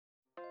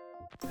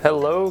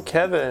Hello,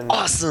 Kevin.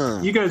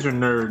 Awesome. You guys are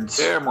nerds.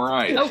 Damn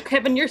right. Oh,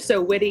 Kevin, you're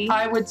so witty.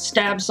 I would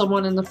stab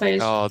someone in the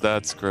face. Oh,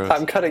 that's gross.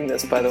 I'm cutting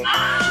this, by the way.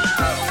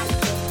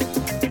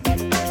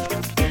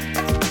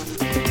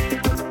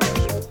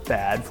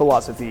 Bad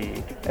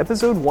Philosophy,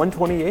 episode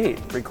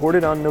 128,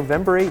 recorded on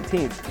November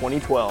 18th,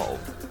 2012.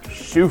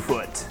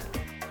 Shoefoot.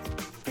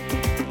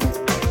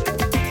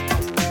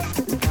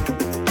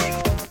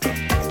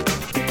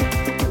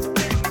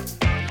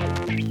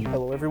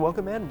 Hello,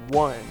 welcome, and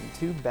one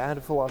to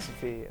Bad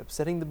Philosophy,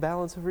 upsetting the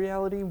balance of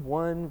reality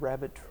one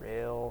rabbit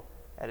trail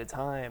at a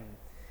time.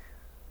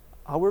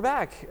 We're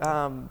back.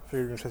 So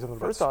you're going to say something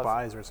about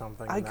spies or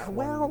something?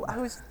 I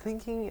was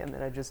thinking, and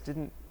then I just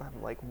didn't.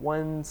 I'm like,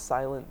 one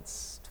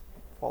silenced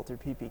Walter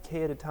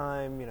PPK at a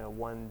time,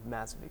 one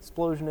massive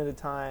explosion at a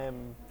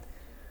time,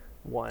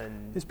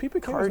 one His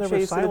PPK car was never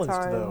chase silenced,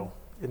 at a time. though,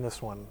 in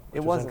this one,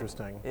 which It wasn't.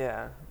 Interesting.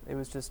 Yeah, it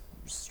was just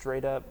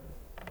straight up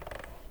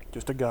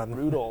Just a gun.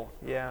 brutal,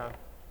 yeah.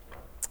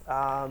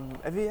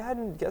 If you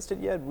hadn't guessed it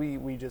yet,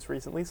 we just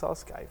recently saw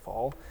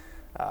Skyfall,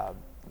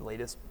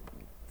 latest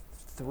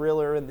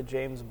thriller in the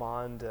James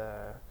Bond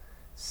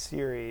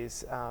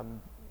series.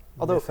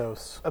 Although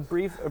Mythos. a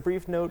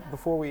brief note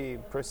before we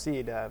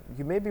proceed,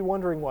 you may be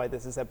wondering why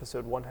this is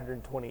episode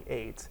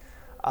 128.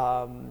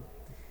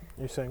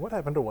 You're saying, what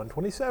happened to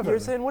 127? You're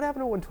saying, what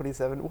happened to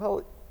 127?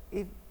 Well,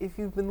 if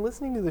you've been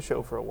listening to the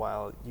show for a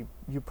while,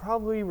 you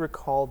probably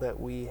recall that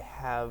we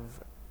have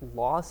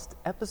lost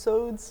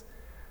episodes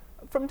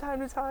from time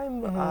to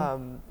time.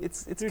 Mm-hmm.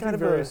 It's due kind to of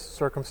various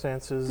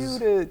circumstances. due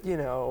to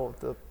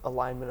the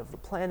alignment of the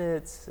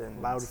planets and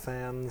Loud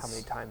fans. how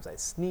many times I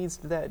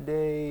sneezed that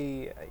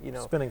day.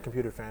 Spinning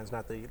computer fans,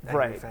 not the angry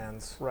Right.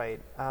 fans. Right.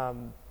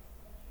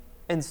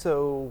 And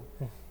so,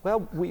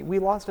 well, we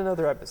lost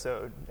another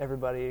episode,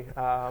 everybody.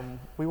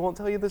 We won't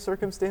tell you the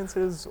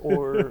circumstances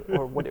or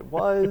what it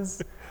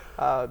was,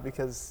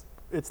 because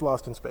It's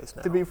lost in space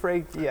now. to be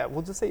frank, yeah,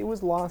 we'll just say it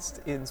was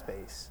lost in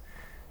space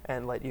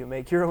and let you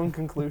make your own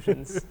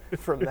conclusions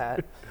from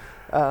that.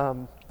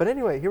 But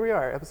anyway, here we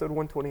are, episode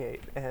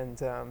 128.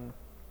 And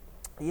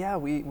yeah,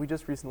 we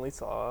just recently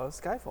saw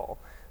Skyfall.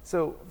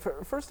 So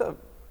first up,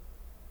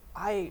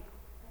 I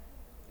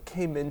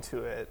came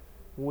into it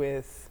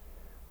with,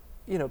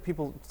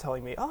 people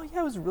telling me, oh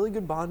yeah, it was a really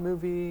good Bond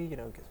movie,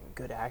 some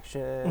good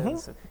action,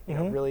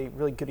 really,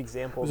 really good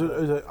examples.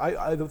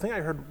 The thing I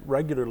heard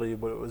regularly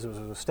was it was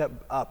a step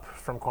up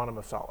from Quantum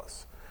of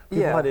Solace.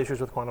 People Yeah. had issues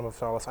with Quantum of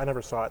Solace. I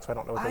never saw it, so I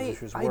don't know what those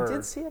issues were. I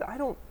did see it. I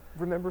don't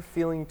remember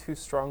feeling too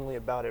strongly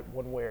about it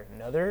one way or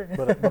another.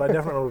 but I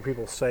definitely remember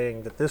people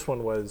saying that this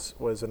one was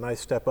a nice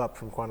step up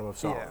from Quantum of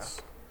Solace.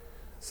 Yeah.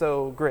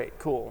 So great,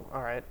 cool,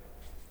 all right.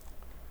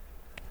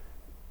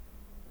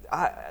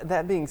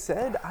 That being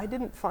said, I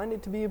didn't find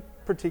it to be a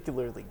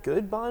particularly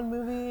good Bond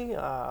movie.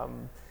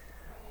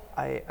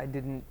 I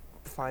didn't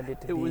find it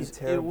to be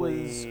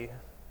terribly.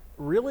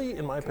 Really,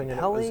 in my opinion,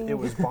 compelling? it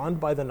was Bond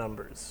by the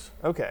numbers.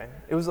 Okay,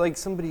 it was like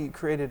somebody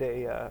created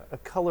a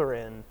color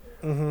in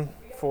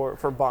for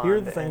Bond. Here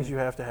are the things you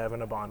have to have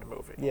in a Bond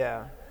movie.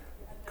 Yeah,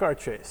 Car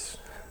chase.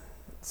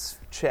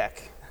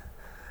 check.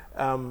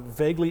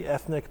 Vaguely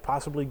ethnic,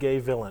 possibly gay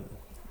villain.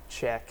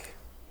 Check.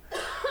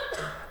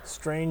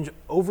 Strange,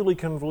 overly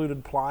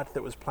convoluted plot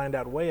that was planned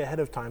out way ahead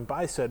of time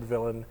by said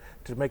villain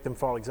to make them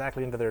fall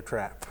exactly into their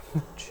trap.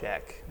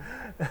 Check.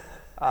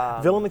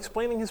 Villain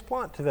explaining his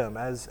plot to them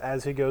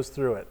as he goes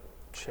through it.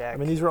 Check. I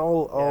mean, these are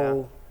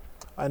all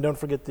and don't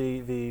forget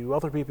the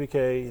Walter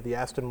PPK, the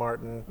Aston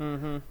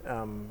Martin,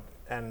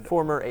 and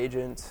former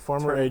agent.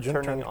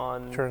 agent turning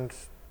on turned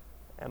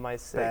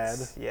MI6. bad.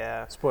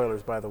 Yeah.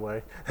 Spoilers, by the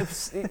way.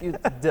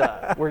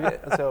 Duh.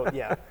 So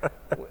yeah,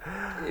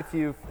 if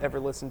you've ever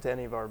listened to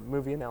any of our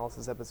movie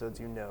analysis episodes,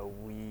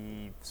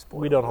 we spoil.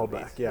 We don't hold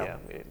movies. back, yeah.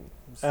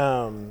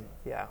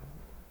 Yeah.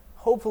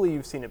 Hopefully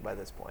you've seen it by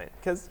this point,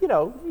 because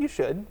you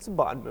should. It's a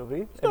Bond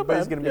movie.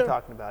 Everybody's going to be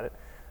talking about it.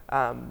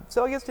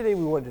 So I guess today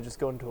we wanted to just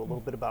go into a little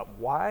bit about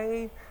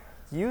why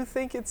you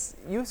think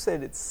you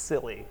said it's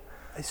silly.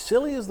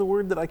 Silly is the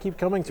word that I keep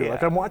coming to. Yeah.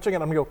 Like I'm watching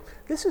it, I'm going,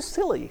 this is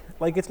silly.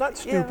 Like it's not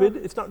stupid,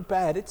 it's not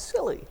bad, it's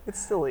silly. It's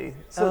silly.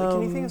 So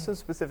can you think of some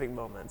specific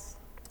moments?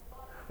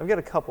 I've got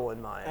a couple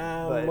in mind.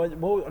 But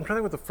Well, I'm trying to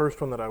think what the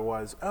first one that I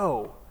was.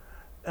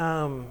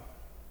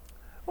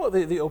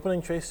 The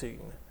opening chase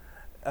scene,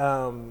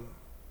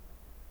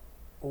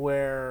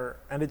 where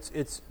and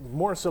it's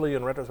more silly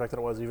in retrospect than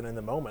it was even in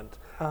the moment.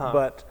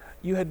 But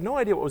you had no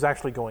idea what was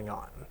actually going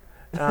on,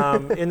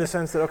 in the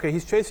sense that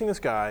he's chasing this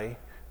guy.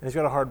 And he's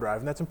got a hard drive,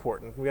 and that's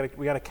important. We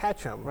got to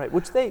catch him. Right,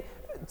 which they,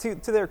 to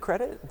their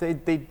credit,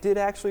 they did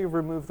actually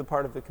remove the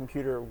part of the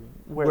computer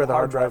where the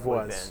hard drive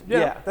was.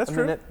 Yeah, that's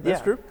true.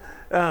 That's true.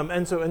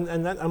 And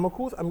that I'm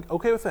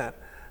okay with that.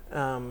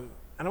 And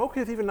I'm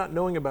okay with even not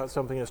knowing about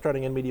something as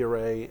starting in media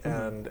ray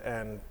and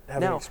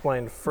having it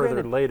explained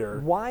further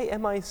later. Why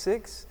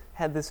MI6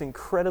 had this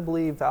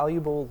incredibly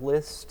valuable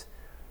list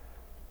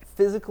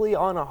physically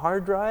on a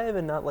hard drive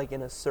and not like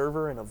in a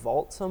server in a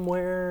vault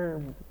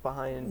somewhere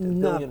behind a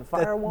billion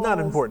firewalls? Not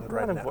important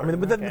right now. I mean,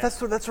 but that's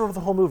sort of the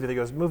whole movie.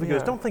 The movie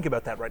goes, don't think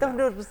about that right now.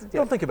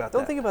 Don't think about that.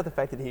 Don't think about the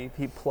fact that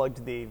he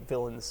plugged the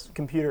villain's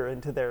computer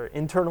into their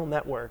internal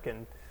network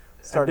and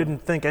started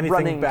didn't think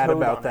anything bad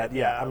about that.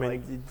 Yeah, I mean,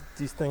 like,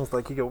 these things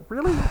like you go,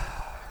 really?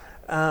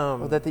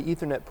 Or that the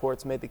Ethernet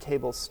ports made the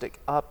cables stick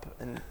up,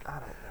 and I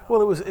don't know.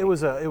 Well, it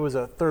was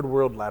a third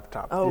world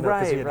laptop. Oh,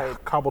 because he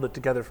had cobbled it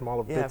together from all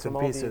of bits and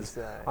pieces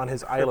on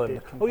his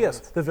island. components. Oh yes,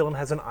 the villain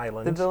has an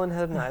island. The villain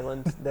had an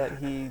island that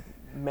he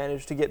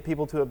managed to get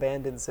people to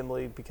abandon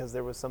simply because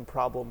there was some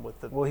problem with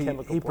the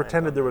chemical plant. He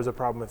pretended there was a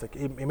problem with it.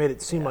 He made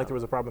it seem like there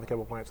was a problem with the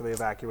chemical plant, so they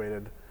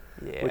evacuated.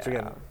 Yeah. Which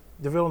again,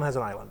 the villain has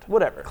an island.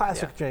 Whatever.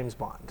 Classic James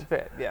Bond.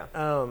 Fair, yeah.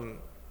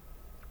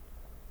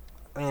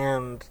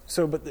 And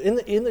so, but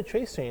in the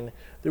chase scene,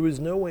 there was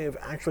no way of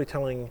actually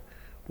telling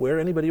where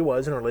anybody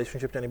was in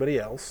relationship to anybody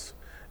else.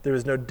 There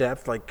was no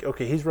depth. Like,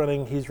 okay, he's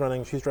running, she's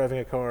driving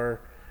a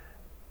car.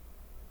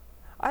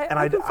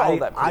 I can follow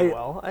that pretty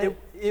well.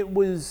 It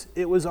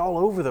was all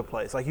over the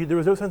place. Like there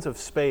was no sense of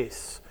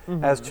space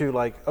as to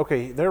like,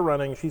 okay, they're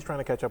running, she's trying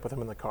to catch up with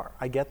him in the car.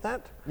 I get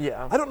that.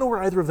 Yeah. I don't know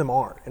where either of them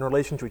are in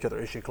relation to each other.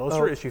 Is she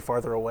closer? Is she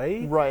farther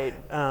away? Right.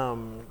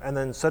 And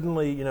then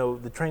suddenly,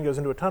 the train goes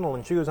into a tunnel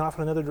and she goes off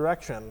in another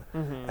direction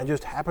and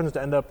just happens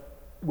to end up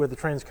where the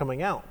train's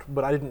coming out,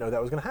 but I didn't know that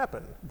was going to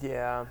happen.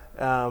 Yeah.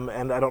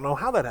 And I don't know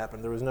how that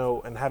happened.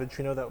 And how did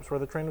she know that was where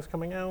the train was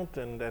coming out?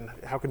 And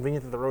how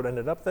convenient that the road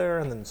ended up there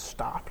and then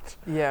stopped.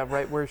 Yeah,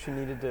 right where she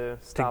needed to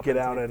stop to get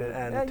out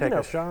and take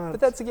a shot. But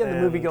that's again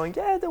the movie going,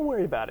 don't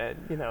worry about it.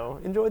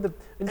 Enjoy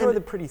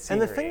the pretty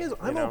scenery. And the thing is,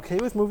 I'm okay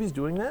with movies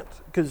doing that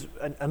because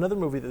another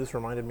movie that this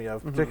reminded me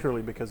of,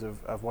 particularly because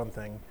of one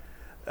thing,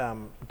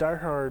 Die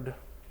Hard,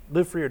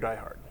 Live Free or Die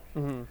Hard,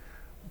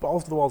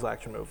 balls to the walls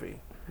action movie.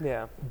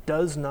 Yeah.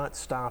 Does not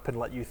stop and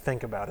let you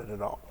think about it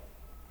at all.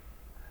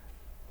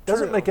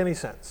 Doesn't make any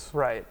sense.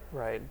 Right.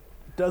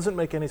 Doesn't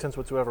make any sense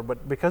whatsoever.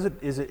 But because it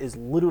is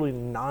literally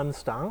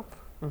nonstop,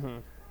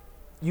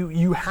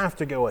 you have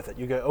to go with it.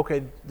 You go,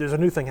 okay, there's a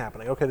new thing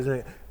happening.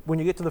 Okay, when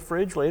you get to the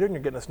fridge later and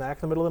you're getting a snack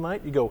in the middle of the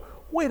night, you go,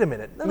 wait a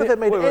minute, none of that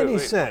made any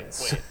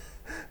sense.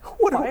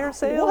 What fire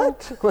sale?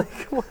 What?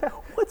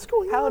 What's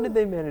going on? How did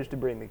they manage to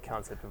bring the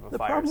concept of a fire sale?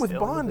 The problem with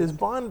Bond is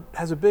Bond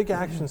has a big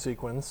action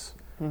sequence.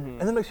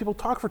 And then makes people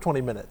talk for 20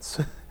 minutes.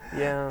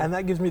 Yeah. And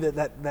that gives me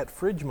that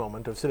fridge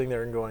moment of sitting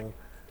there and going,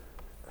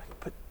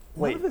 but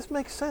none of this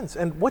makes sense.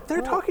 And what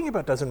they're talking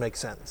about doesn't make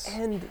sense.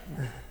 And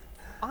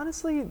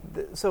honestly,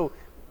 so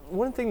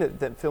one thing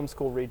that Film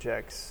School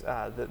Rejects,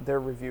 their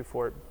review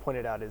for it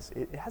pointed out is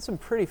it has some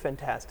pretty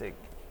fantastic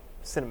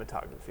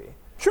cinematography.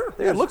 Sure,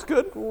 it looks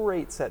good.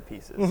 Great set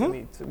pieces. I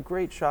mean, some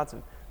great shots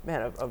of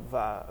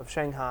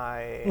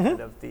Shanghai and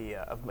of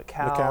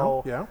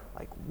Macau. Yeah.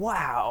 Like,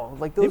 wow.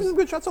 Like those. Even some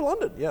good shots of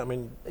London. Yeah, I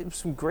mean.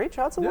 Some great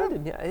shots of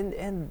London. Yeah.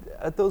 And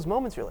at those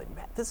moments, you're like,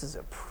 man, this is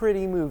a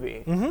pretty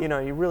movie.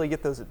 You really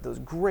get those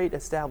great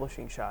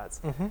establishing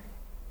shots.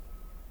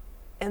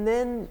 And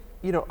then,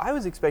 I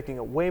was expecting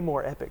a way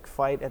more epic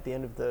fight at the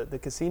end of the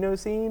casino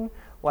scene.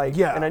 Like,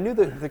 and I knew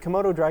that the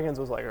Komodo dragons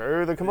was like,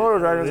 the Komodo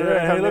dragons are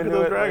going to come look at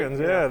those dragons.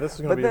 Like, this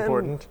is going to be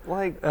important.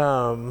 Like,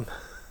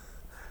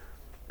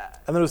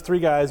 and there was 3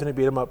 guys, and he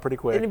beat him up pretty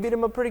quick.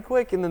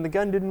 And then the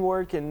gun didn't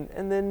work, and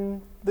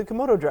then the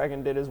Komodo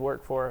dragon did his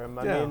work for him.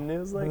 I mean, it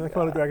was like... And the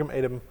Komodo dragon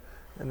ate him,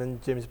 and then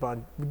James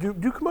Bond... Do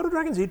Komodo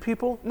dragons eat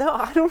people? No,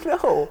 I don't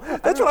know.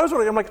 That's what I was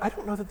wondering. I'm like, I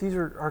don't know that these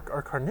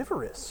are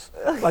carnivorous.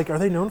 Like, are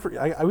they known for... we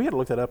got to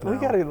look that up now. We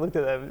got to look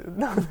at that.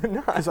 No, they're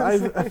not.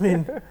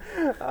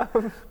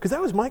 Because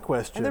that was my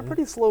question. And they're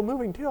pretty slow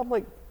moving, too. I'm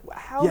like,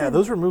 how... Yeah,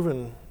 those were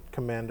moving...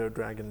 Commando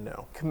dragon,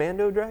 no.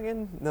 Commando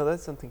dragon? No,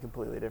 that's something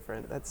completely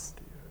different.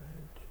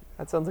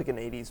 That sounds like an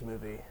 80s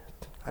movie.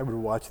 I would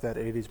watch that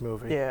 80s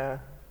movie. Yeah.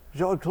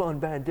 Jean-Claude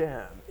Van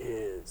Damme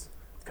is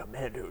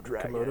Commando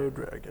Dragon. Komodo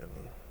dragon.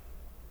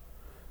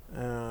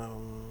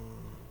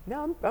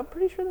 No, I'm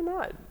pretty sure they're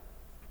not.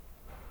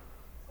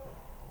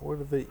 What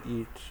do they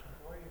eat?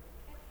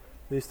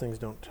 These things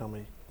don't tell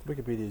me.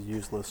 Wikipedia is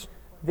useless.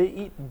 They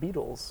eat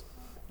beetles.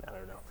 I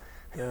don't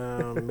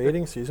know.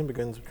 Mating season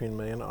begins between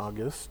May and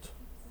August.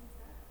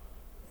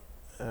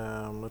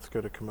 Let's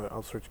go to Komodo.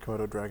 I'll search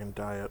Komodo dragon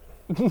diet.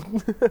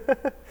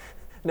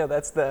 No,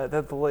 that's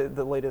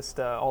the latest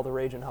all the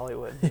rage in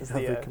Hollywood. Is the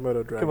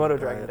Komodo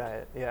dragon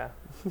diet. Yeah.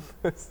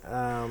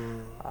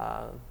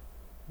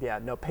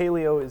 No,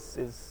 paleo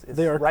is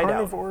they are right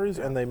carnivores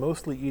and they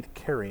mostly eat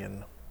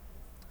carrion.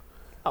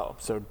 Oh,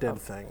 so dead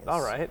things.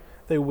 All right.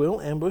 They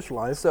will ambush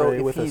live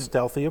prey with a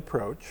stealthy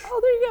approach.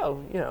 Oh, there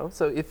you go.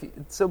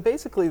 So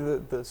basically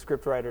the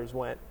script writers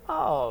went,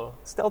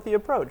 stealthy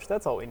approach.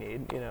 That's all we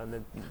need. And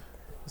then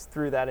just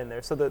threw that in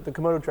there. So the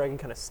Komodo dragon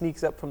kind of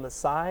sneaks up from the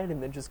side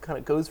and then just kind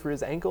of goes for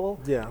his ankle.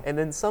 Yeah. And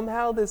then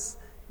somehow this,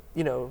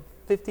 50,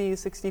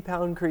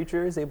 60-pound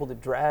creature is able to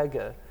drag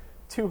a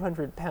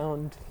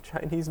 200-pound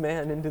Chinese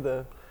man into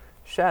the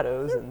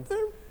shadows.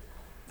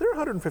 They're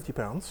 150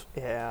 pounds.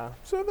 Yeah.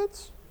 So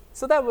that's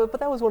So that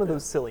was one of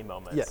those silly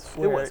moments. Yes,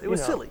 where, it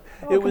was silly.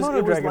 oh, It was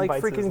Komodo dragon like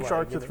bites his freaking leg,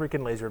 sharks you with know.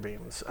 freaking laser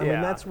beams. I mean,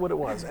 Yeah. that's what it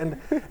was. And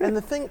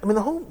the thing, I mean,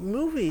 the whole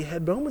movie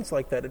had moments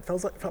like that. It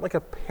felt like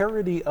a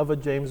parody of a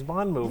James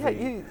Bond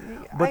movie.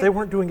 But they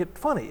weren't doing it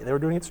funny. They were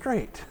doing it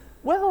straight.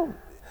 Well,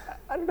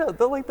 I don't know.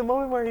 The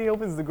moment where he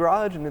opens the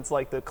garage and it's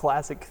like the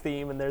classic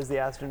theme, and there's the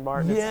Aston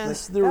Martin.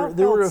 Yes, that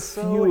there were felt a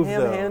so few of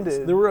ham-handed.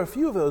 those. There were a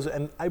few of those,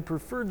 and I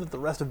preferred that the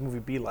rest of the movie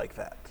be like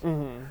that.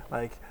 Mm-hmm.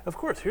 Like, of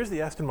course, here's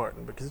the Aston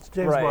Martin because it's a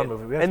James Right. Bond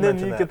movie. We have And to then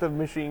mention you that. get the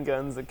machine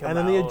guns that come out.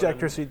 And then the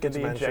ejector seat gets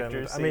the mentioned.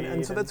 ejector I mean,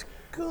 and seat so that's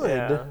good.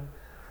 Yeah.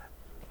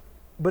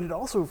 But it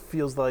also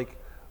feels like,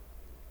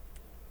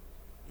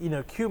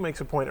 Q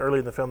makes a point early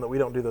in the film that we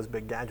don't do those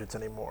big gadgets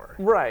anymore.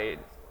 Right.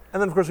 And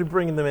then, of course, we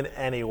bring them in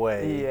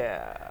anyway.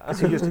 Yeah.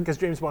 Because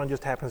James Bond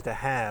just happens to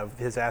have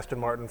his Aston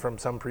Martin from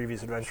some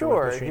previous adventure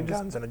Sure, with he machine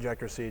just- guns and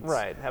ejector seats.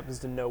 Right. Happens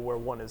to know where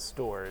one is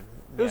stored.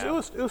 It Yeah.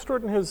 was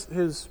stored in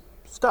his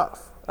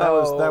stuff. That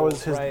Oh,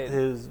 was right.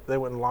 his. They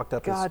went and locked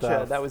up his Gotcha.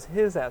 stuff. That was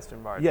his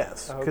Aston Martin.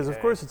 Yes, because of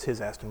Okay. course it's his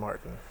Aston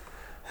Martin.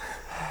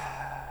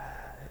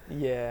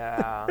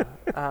 Yeah.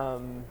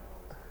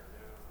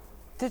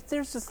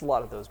 There's just a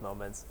lot of those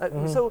moments.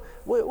 Mm-hmm. So,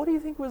 what do you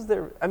think was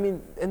their? I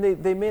mean, and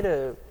they made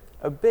a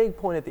big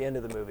point at the end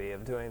of the movie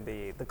of doing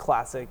the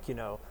classic,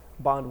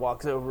 Bond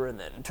walks over and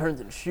then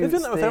turns and shoots.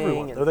 They've done that with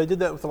everyone. thing Though they did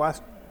that with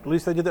at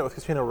least they did that with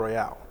Casino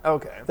Royale.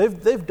 Okay.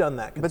 They've done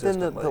that But then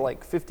consistently. the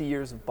like 50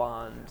 years of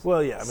Bond.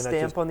 Well, yeah, I mean, that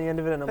stamp just- on the end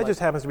of it, and I'm It like, just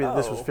happens to be that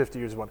this was oh, 50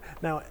 years of Bond.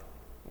 Now,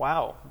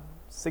 Wow,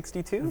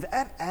 62.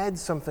 that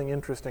adds something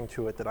interesting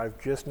to it that I've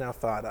just now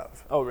thought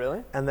of, Oh,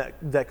 really? and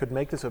that could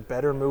make this a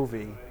better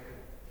movie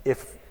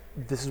if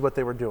this is what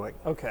they were doing.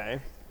 Okay.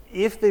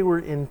 If they were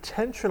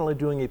intentionally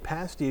doing a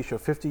pastiche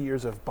of 50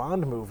 years of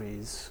Bond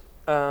movies,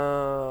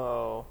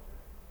 Oh,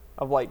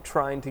 of like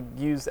trying to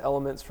use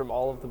elements from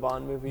all of the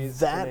Bond movies.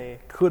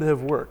 that could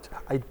have worked.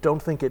 I don't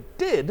think it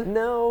did.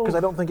 No. Because I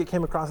don't think it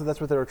came across that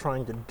that's what they were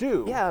trying to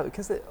do. Yeah,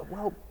 because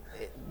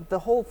the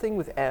whole thing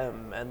with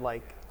M and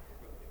like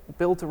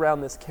built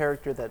around this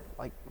character that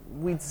like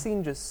we'd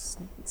seen just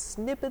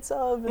snippets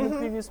of in the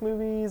previous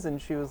movies,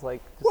 and she was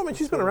like. Well, I mean,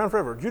 she's been around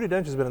forever. Judi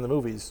Dench has been in the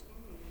movies,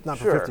 not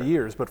Sure. for 50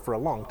 years, but for a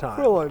long time.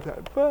 for a long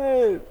time.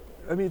 But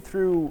I mean,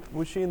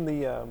 was she in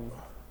the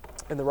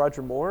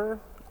Roger Moore?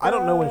 I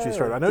don't know when she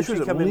started. I know Did she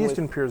was at come in least with-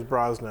 in Pierce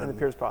Brosnan. in the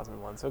Pierce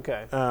Brosnan ones.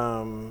 Okay.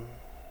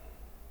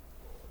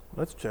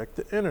 Let's check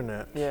the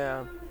internet.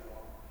 Yeah.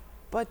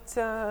 But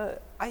I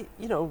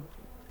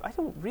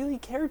don't really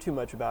care too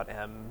much about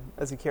M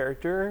as a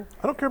character.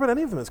 I don't care about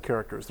any of them as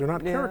characters. They're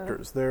not Yeah.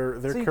 characters. They're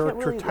So you character can't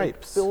really,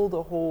 types. Like, build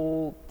the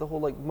whole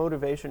like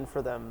motivation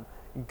for them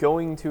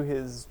going to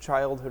his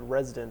childhood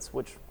residence.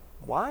 Which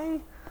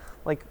why?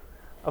 Like,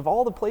 of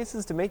all the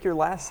places to make your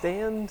last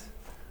stand,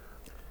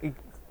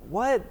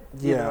 what?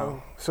 You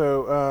know?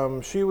 So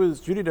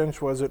Judi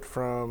Dench was it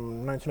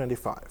from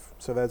 1995.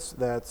 So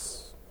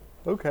that's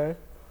Okay.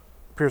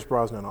 Pierce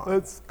Brosnan on.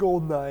 That's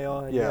GoldenEye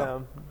on. Yeah.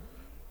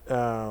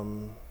 Yeah.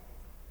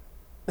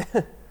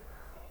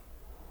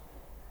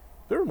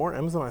 There were more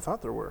M's than I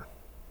thought there were.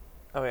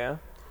 Oh yeah.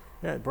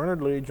 Yeah,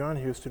 Bernard Lee, John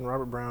Huston,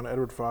 Robert Brown,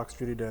 Edward Fox,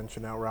 Judi Dench,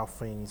 and now Ralph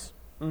Fiennes.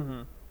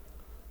 Mm-hmm.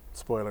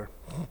 Spoiler.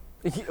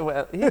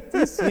 Well,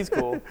 he's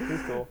cool.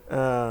 He's cool.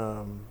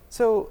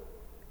 So,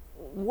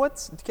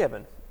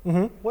 Kevin?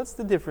 Mm-hmm. What's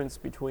the difference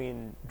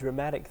between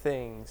dramatic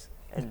things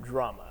and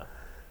drama?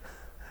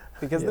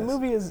 Because the Yes.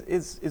 movie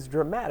is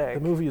dramatic. The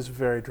movie is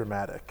very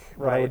dramatic,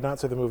 but I Right. would not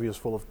say the movie is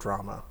full of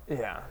drama.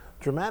 Yeah.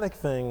 Dramatic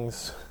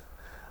things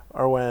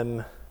are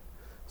when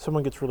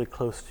someone gets really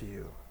close to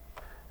you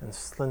and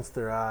slants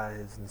their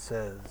eyes and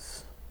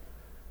says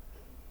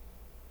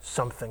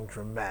something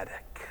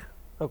dramatic.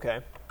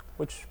 Okay.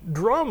 Which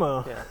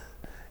Drama, yeah.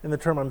 in the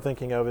term I'm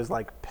thinking of, is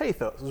like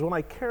pathos. Is when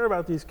I care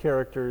about these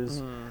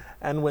characters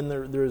and when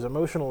there's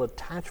emotional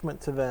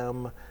attachment to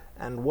them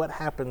and what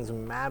happens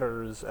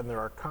matters and there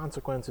are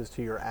consequences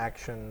to your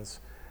actions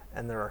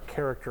and there are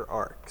character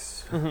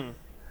arcs.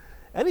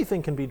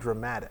 Anything can be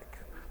dramatic.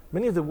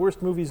 Many of the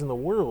worst movies in the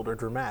world are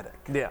dramatic.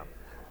 Yeah.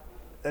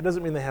 That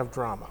doesn't mean they have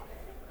drama.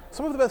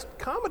 Some of the best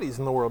comedies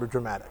in the world are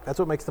dramatic. That's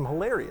what makes them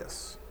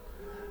hilarious.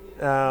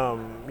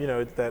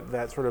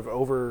 That sort of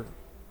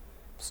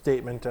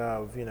overstatement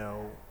of,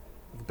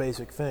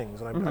 basic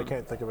things. And I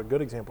can't think of a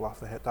good example off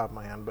the top of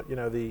my hand, but,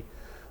 the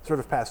sort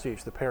of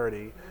pastiche, the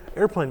parody.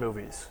 Airplane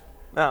movies.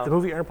 Oh. The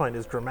movie Airplane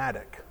is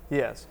dramatic.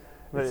 Yes.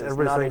 But it's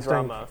Everybody's not a saying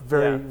drama.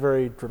 very, Yeah.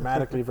 very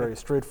dramatically, very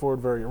straightforward,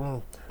 very...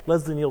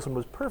 Leslie Nielsen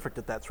was perfect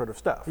at that sort of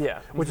stuff.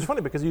 Yeah. Which is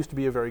funny because he used to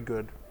be a very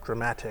good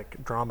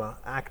drama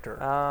actor.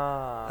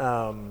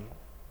 Ah.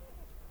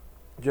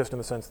 Just in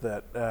the sense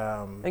that...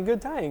 and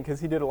good tying because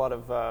he did a lot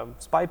of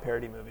spy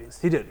parody movies.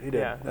 he did.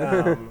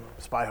 Yeah.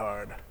 Spy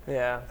Hard.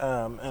 Yeah.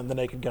 And The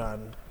Naked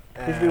Gun.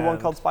 He should do one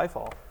and called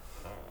Skyfall.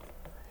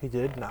 He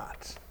did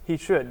not. He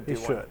should do He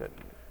one. should.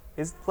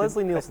 Is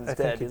Leslie Nielsen's I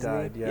think dead, he isn't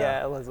died, he?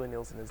 yeah. Leslie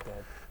Nielsen is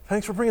dead.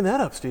 Thanks for bringing that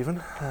up,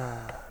 Stephen.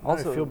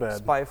 Also, I feel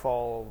bad.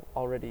 Skyfall,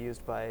 already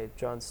used by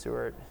Jon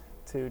Stewart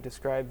to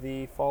describe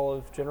the fall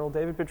of General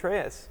David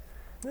Petraeus.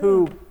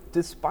 who,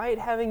 despite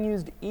having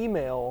used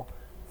email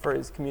for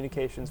his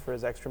communications for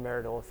his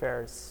extramarital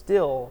affair, is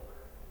still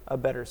a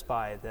better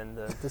spy than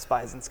the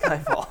spies in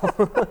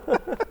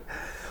Skyfall.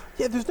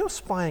 Yeah, there's no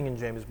spying in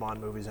James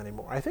Bond movies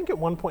anymore. I think at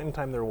one point in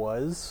time there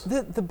was.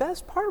 The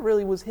best part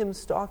really was him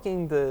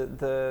stalking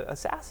the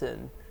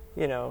assassin,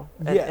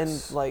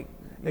 and like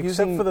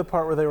except for the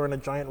part where they were in a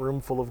giant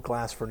room full of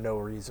glass for no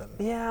reason.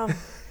 Yeah.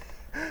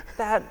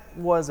 That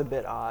was a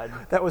bit odd.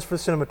 That was for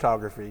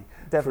cinematography.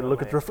 Definitely. For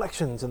look at the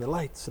reflections and the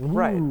lights. And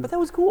right. But that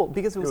was cool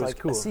because it was like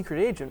cool. A secret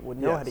agent would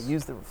know how to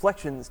use the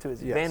reflections to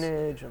his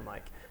advantage and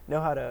like know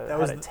how to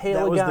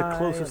tail a guy. That was the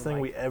closest thing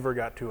we ever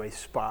got to a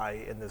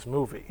spy in this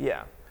movie.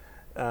 Yeah.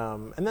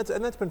 And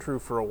that's been true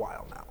for a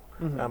while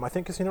now. Mm-hmm. I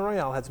think Casino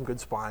Royale had some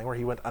good spying where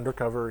he went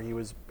undercover. He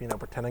was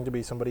pretending to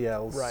be somebody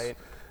else. Right.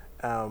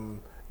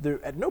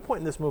 At no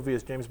point in this movie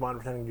is James Bond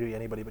pretending to be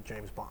anybody but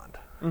James Bond.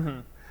 Mm-hmm.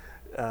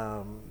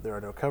 There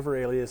are no cover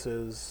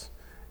aliases.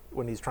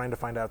 When he's trying to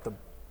find out the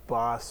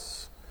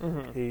boss,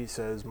 he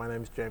says, "My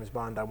name's James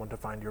Bond. I want to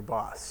find your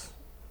boss."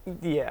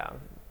 Yeah.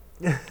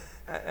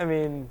 I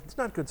mean, it's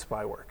not good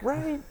spy work,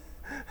 right?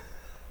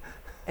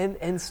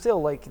 And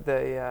still, like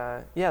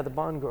the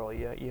Bond girl,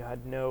 you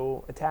had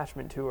no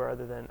attachment to her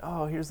other than,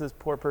 oh, here's this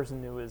poor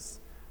person who was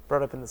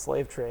brought up in the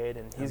slave trade,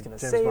 and he's going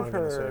to save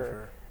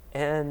her,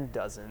 and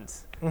doesn't.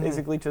 Mm-hmm.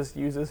 Basically, just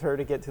uses her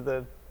to get to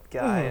the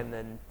guy, and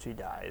then she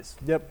dies.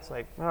 Yep. It's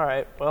like, all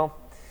right, well.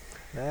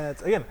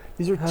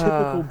 These are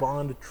typical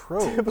Bond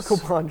tropes. Typical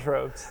Bond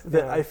tropes.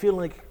 That I feel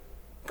like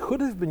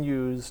could have been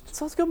used.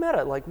 So let's go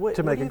meta. Like,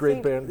 to make a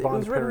great Bond parody. It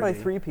was written by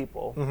 3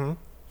 people. Mm-hmm.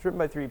 It's written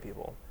by 3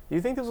 people. Do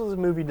you think this was a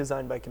movie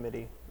designed by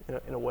committee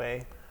in a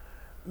way?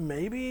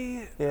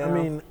 Maybe. Yeah. I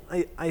mean,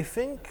 I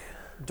think.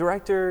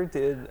 Director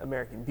did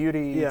American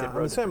Beauty.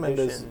 Yeah, Sam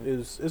Mendes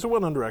is a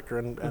well-known director,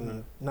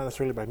 and not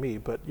necessarily by me,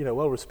 but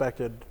well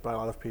respected by a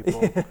lot of people.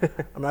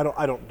 I mean,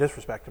 I don't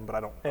disrespect him, but I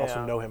don't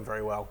also know him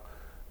very well,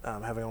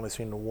 having only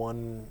seen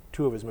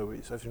 2 of his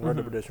movies. I've seen Road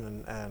to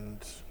Perdition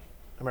and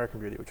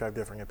American Beauty, which I have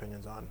differing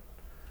opinions on.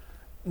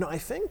 No, I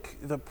think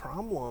the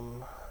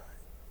problem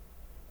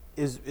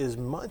is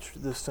much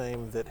the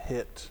same that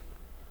hit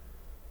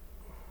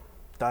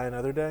Die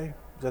Another Day.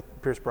 Is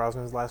that Pierce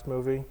Brosnan's last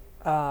movie?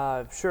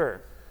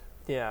 Sure.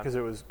 Yeah. Because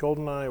it was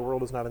GoldenEye,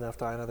 World Is Not Enough,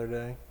 Die Another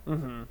Day.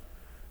 Mm-hmm.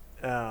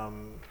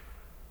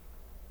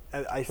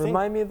 I think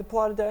Remind me of the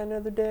plot of Die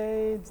Another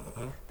Day.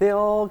 They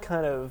all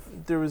kind of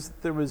there was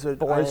an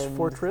ice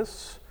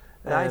fortress.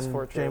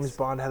 James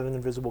Bond had an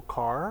invisible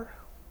car.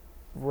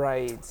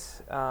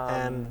 Right.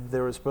 And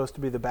there was supposed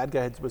to be the bad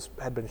guy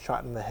had been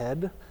shot in the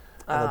head,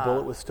 and the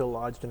bullet was still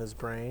lodged in his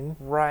brain.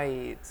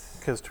 Right.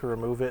 Because to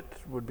remove it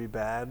would be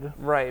bad.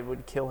 Right,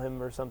 would kill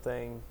him or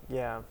something.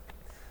 Yeah.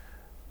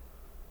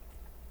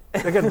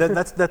 Again, those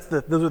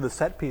are the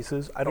set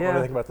pieces. I don't know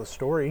anything about the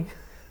story.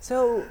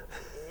 So,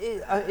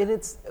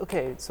 it's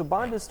okay. So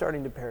Bond is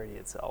starting to parody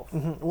itself.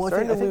 Mm-hmm. Well,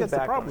 I think that's the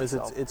problem. Is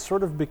it's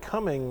sort of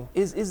becoming.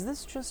 Is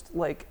this just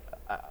like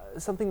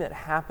something that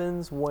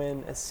happens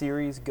when a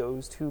series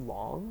goes too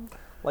long?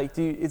 Like,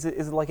 is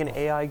it like an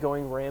AI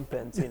going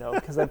rampant?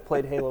 Because I've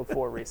played Halo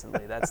 4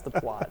 recently. That's the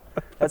plot.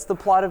 That's the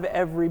plot of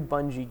every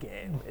Bungie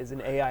game. Is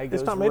an AI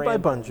goes rampant. It's not made by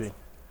Bungie.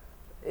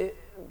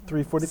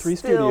 343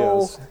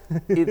 Still,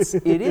 Studios.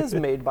 it is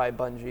made by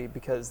Bungie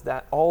because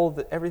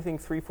everything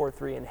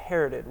 343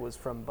 inherited was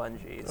from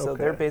Bungie. So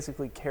they're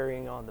basically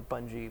carrying on the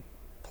Bungie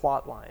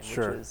plot line, which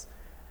is,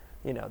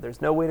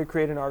 there's no way to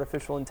create an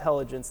artificial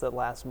intelligence that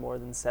lasts more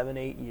than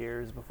 7-8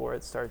 years before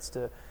it starts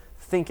to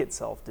think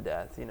itself to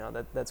death.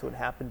 That's what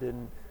happened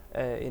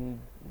in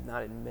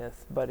not in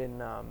Myth, but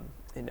in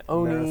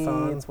Oni.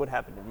 Marathon. It's what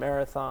happened in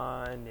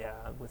Marathon. Yeah,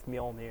 with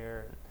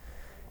Mjolnir.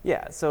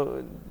 Yeah,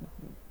 so.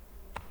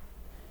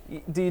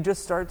 Do you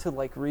just start to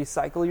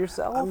recycle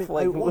yourself? I mean,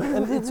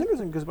 and it's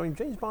interesting because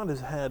James Bond has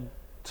had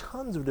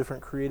tons of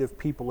different creative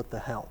people at the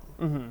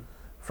helm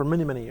for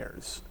many, many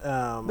years.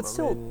 But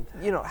still,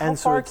 how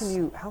far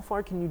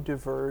can you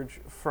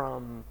diverge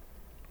from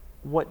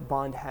what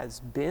Bond has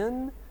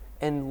been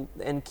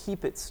and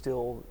keep it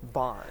still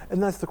Bond?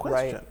 And that's the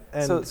question.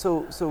 Right? And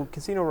so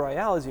Casino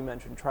Royale, as you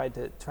mentioned, tried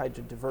to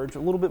diverge a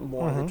little bit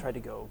more. They tried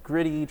to go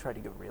gritty, tried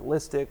to go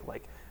realistic.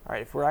 All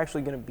right, if we're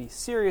actually going to be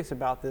serious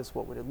about this,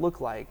 what would it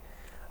look like?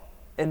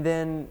 And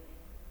then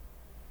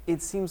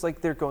it seems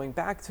like they're going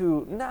back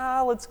to,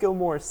 let's go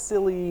more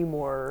silly,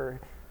 more,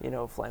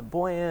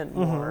 flamboyant.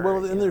 More,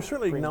 well, and they're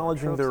certainly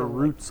acknowledging their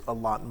roots a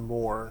lot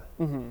more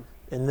in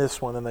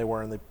this one than they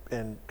were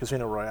in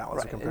Casino Royale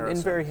as a comparison.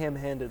 And very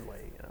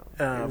ham-handedly.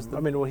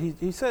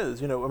 He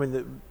says, where are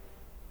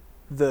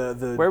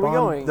we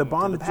going? The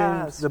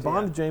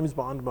Bond James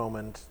Bond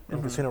moment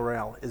in Casino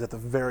Royale is at the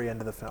very end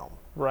of the film.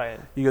 Right.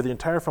 You go the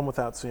entire film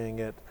without seeing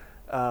it.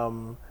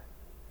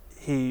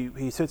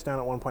 He sits down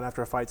at one point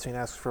after a fight scene,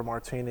 asks for a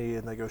martini,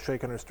 and they go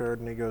shaken or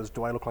stirred, and he goes,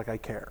 "Do I look like I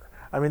care?"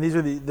 I mean, these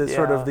are the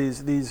sort of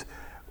these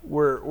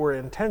we're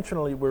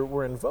intentionally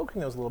we're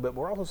invoking those a little bit.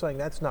 But we're also saying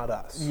that's not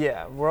us.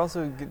 Yeah, we're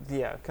also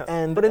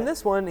And but in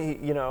this one,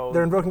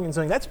 they're invoking and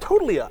saying that's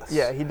totally us.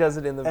 Yeah, he does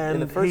it in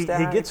the first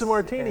act. He gets a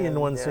martini in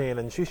one scene,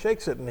 and she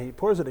shakes it, and he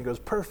pours it, and he goes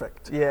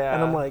perfect. Yeah,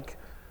 and I'm like,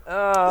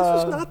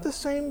 this is not the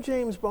same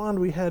James Bond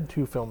we had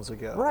 2 films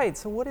ago. Right.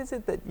 So what is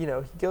it that he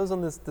goes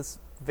on this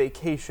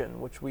vacation,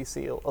 which we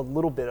see a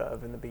little bit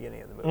of in the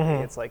beginning of the movie.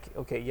 Mm-hmm. It's like,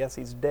 okay, yes,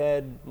 he's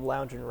dead,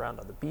 lounging around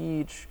on the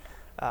beach.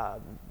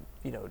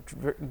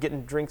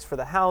 Getting drinks for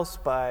the house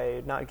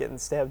by not getting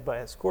stabbed by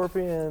a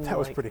scorpion. That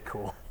was pretty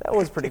cool. That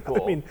was pretty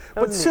cool. I mean,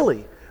 but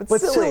silly.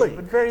 But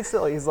very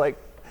silly. He's like,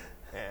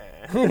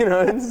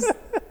 just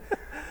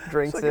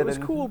drinks it's like it. It was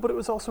cool, but it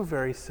was also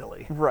very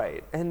silly.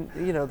 Right, and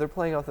they're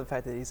playing off the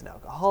fact that he's an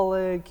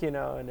alcoholic,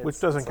 and which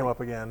doesn't come up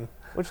again.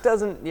 Which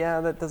doesn't,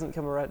 that doesn't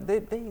come around.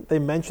 They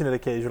mention it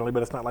occasionally,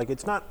 but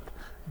it's not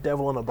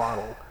devil in a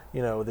bottle.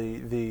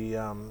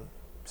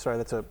 Sorry,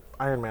 that's a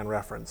Iron Man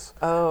reference.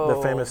 Oh.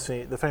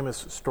 The famous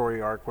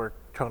story arc where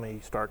Tony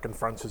Stark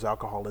confronts his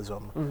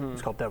alcoholism. Mm-hmm.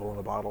 It's called Devil in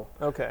a Bottle.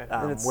 Okay,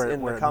 and it's where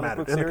in the it comic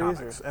mattered. book series? In the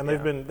comics. And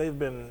they've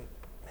been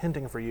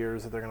hinting for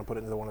years that they're going to put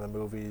it into one of the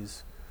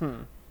movies.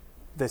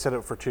 They said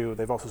it for 2.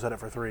 They've also said it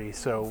for 3.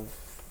 So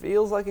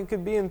feels like it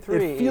could be in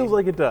 3. It feels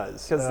like it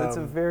does because it's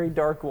a very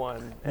dark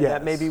one, and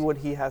that may be what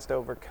he has to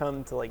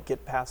overcome to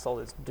get past all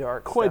this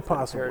dark. Quite stuff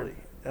possibly.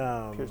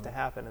 Appears to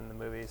happen in the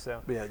movie. So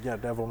yeah,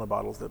 Devil in a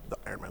Bottle is the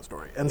Iron Man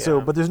story, and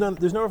so but there's no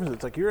reference.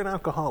 It's like you're an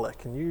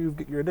alcoholic and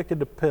you're addicted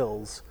to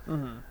pills,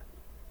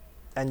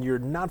 and you're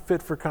not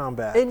fit for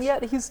combat, and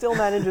yet he still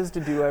manages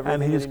to do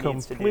everything. And he's that he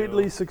needs to do.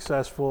 completely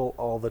successful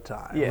all the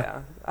time.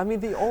 Yeah, I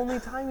mean the only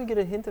time we get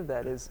a hint of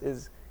that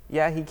is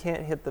he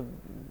can't hit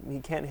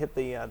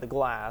the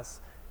glass,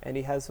 and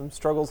he has some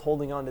struggles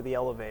holding on to the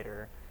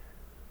elevator.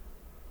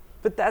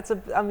 But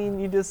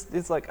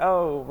it's like,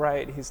 oh,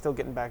 right, he's still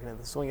getting back into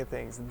the swing of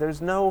things.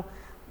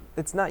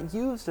 It's not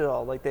used at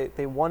all. Like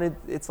they wanted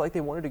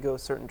to go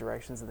certain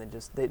directions, and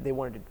they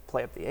wanted to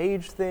play up the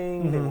age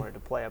thing. Mm-hmm. They wanted to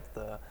play up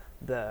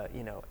the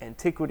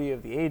antiquity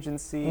of the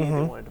agency. Mm-hmm.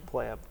 They wanted to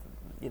play up,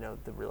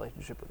 the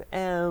relationship with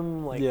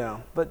M.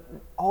 But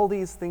all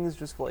these things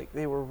just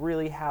they were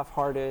really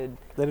half-hearted.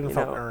 They didn't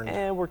feel earned.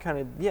 And we're kind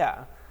of,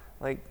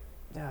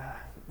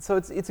 so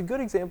it's a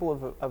good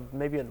example of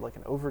maybe an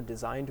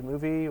over-designed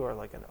movie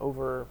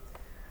or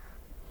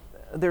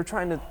they're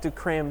trying to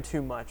cram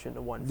too much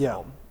into one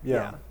film.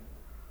 Yeah.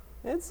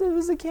 It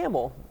was a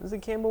camel. It was a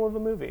camel of a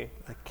movie.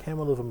 A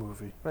camel of a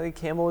movie. I think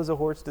camel is a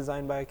horse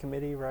designed by a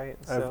committee, right?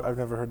 So. I've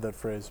never heard that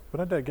phrase,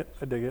 but I dig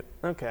it.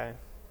 Okay.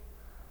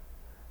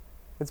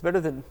 It's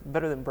better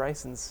than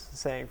Bryson's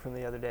saying from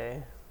the other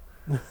day,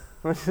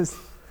 which is.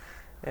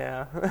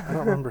 Yeah. I don't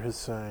remember his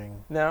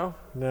saying. No?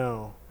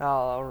 No.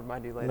 I'll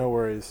remind you later. No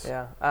worries.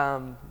 Yeah.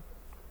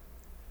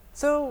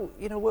 So,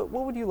 what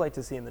would you like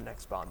to see in the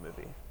next Bond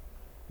movie?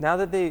 Now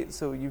that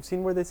so you've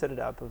seen where they set it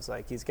up. It was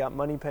like he's got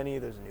Moneypenny,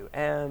 there's a new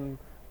M,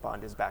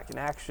 Bond is back in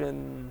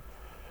action.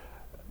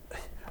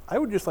 I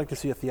would just like to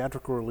see a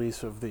theatrical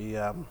release of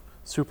the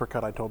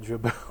supercut I told you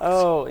about.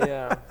 Oh,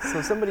 yeah.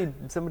 So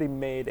somebody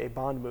made a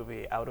Bond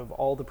movie out of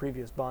all the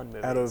previous Bond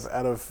movies.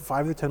 Out of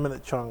 5 to 10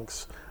 minute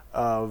chunks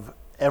of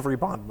every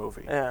Bond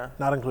movie,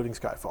 not including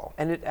Skyfall.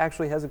 And it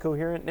actually has a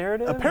coherent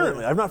narrative?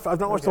 Apparently. I've not watched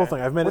the whole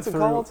thing. I've made What's it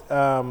through. What's it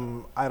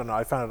called? I don't know.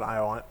 I found an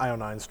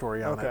IO9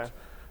 story on it.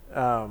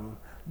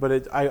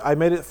 But I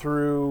made it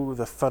through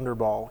the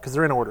Thunderball, because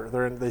they're in order.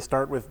 They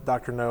start with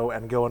Dr. No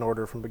and go in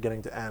order from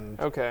beginning to end.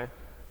 Okay.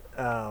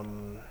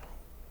 I'm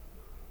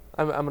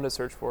going to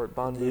search for it.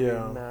 Bond movie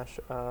mash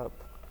up.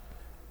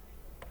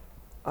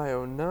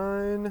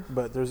 IO9.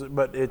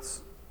 But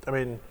it's,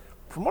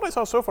 from what I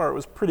saw so far, it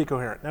was pretty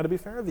coherent. Now, to be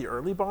fair, the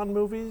early Bond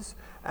movies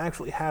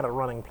actually had a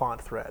running plot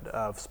thread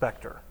of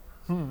Spectre,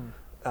 who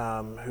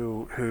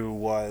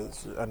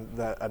was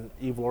an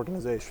evil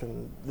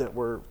organization that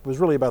was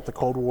really about the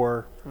Cold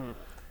War.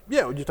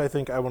 Yeah, I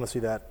think I want to see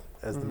that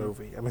as the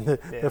movie.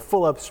 The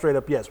full up, straight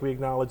up, yes, we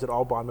acknowledge that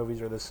all Bond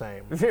movies are the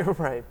same.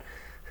 Right.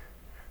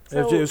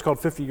 So, it was called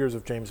 50 Years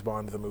of James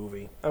Bond, the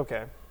movie.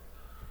 Okay.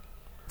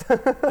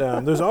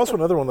 There's also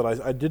another one that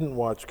I didn't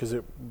watch because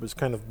it was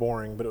kind of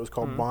boring, but it was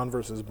called Bond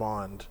versus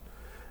Bond.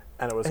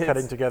 And it was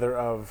cutting together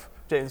of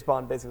James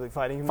Bond basically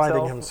fighting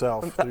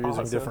himself. They're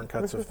using different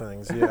cuts of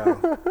things, yeah.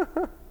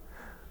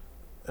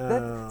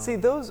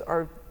 Those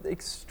are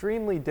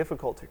extremely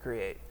difficult to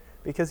create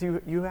because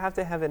you have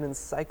to have an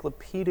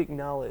encyclopedic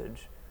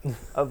knowledge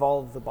of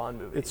all of the Bond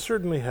movies. It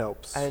certainly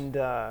helps. And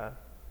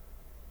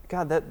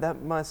God,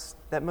 that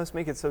must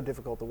make it so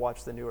difficult to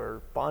watch the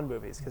newer Bond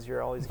movies because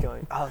you're always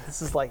going, oh,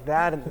 this is like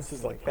that, and this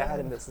is like that,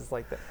 and this is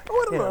like that. Oh,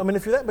 I don't know.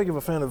 If you're that big of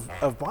a fan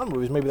of Bond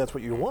movies, maybe that's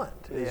what you want.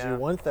 You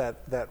want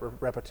that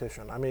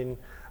repetition.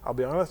 I'll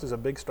be honest, as a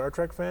big Star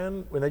Trek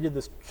fan, when they did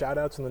the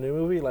shout-outs in the new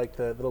movie, like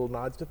the little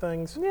nods to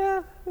things,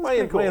 my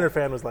inner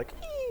fan was like,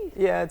 ee!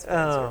 Yeah, it's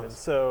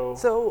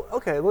so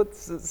okay.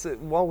 Let's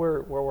while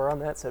we're on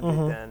that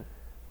subject, then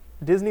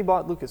Disney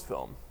bought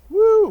Lucasfilm.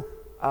 Woo!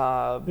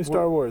 New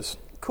Star Wars.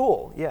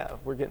 Cool. Yeah,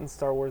 we're getting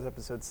Star Wars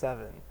Episode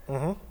 7.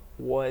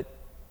 What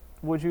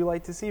would you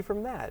like to see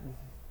from that?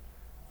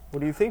 What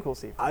do you think we'll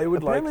see? I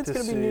would like to see...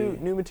 Apparently it's going to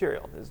be new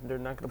material. They're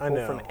not going to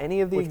pull from any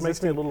of the which existing...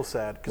 makes me a little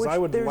sad, because I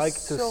would like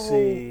to so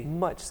see...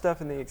 much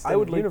stuff in the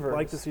extended universe. I would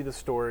like to see the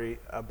story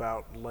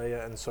about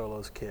Leia and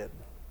Solo's kid.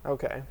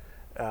 Okay.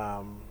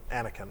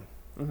 Anakin.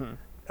 Mm-hmm.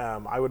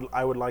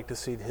 I would like to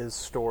see his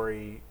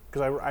story,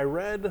 because I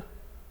read...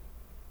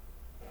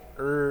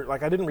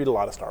 I didn't read a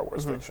lot of Star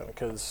Wars fiction,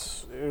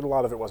 because a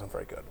lot of it wasn't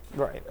very good.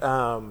 Right.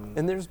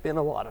 And there's been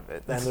a lot of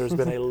it. And there's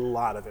been a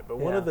lot of it. But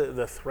one of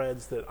the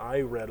threads that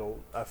I read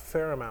a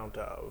fair amount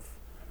of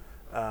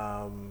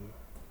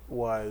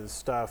was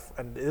stuff,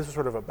 and this is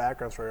sort of a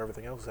background story,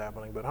 everything else is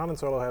happening, but Han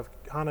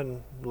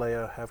and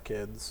Leia have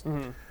kids.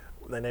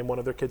 Mm-hmm. They name one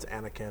of their kids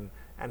Anakin,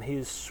 and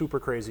he's super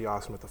crazy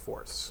awesome with the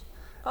Force.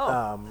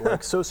 Oh.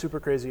 So super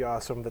crazy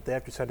awesome that they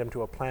have to send him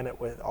to a planet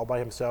all by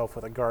himself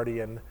with a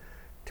guardian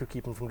to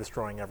keep him from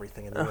destroying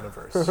everything in the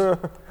universe.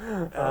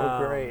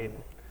 Great.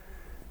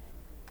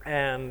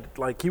 And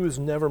he was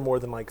never more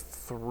than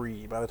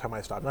 3 by the time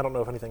I stopped. And I don't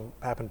know if anything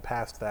happened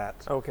past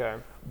that. Okay.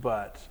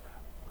 But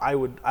I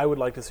would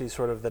like to see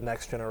sort of the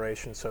next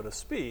generation, so to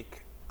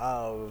speak,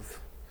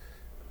 of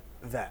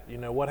that.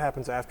 What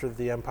happens after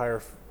the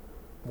Empire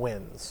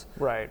wins?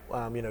 Right.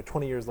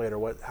 20 years later,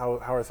 how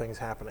are things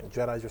happening?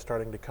 Jedis are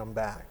starting to come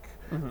back.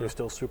 Mm-hmm. They're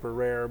still super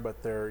rare,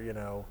 but they're,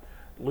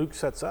 Luke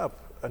sets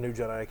up a new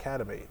Jedi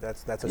Academy.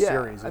 That's a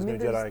series. New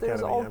Jedi Academy.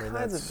 There's all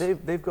kinds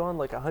of. They've gone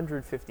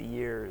 150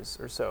 years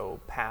or so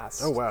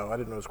past. Oh wow! I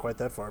didn't know it was quite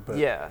that far. But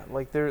yeah,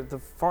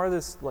 the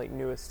farthest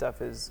newest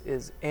stuff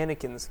is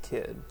Anakin's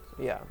kid.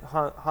 Yeah,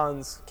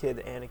 Han's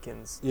kid,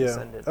 Anakin's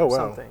descendant or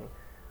something.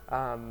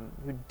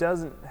 Who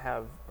doesn't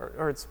have,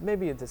 or it's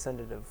maybe a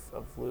descendant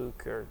of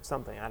Luke or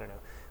something. I don't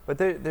know. But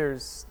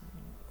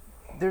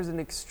there's an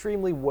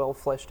extremely well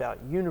fleshed out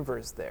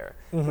universe there,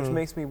 which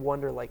makes me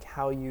wonder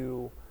how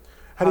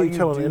do you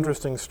tell an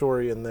interesting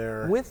story in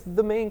there with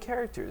the main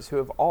characters who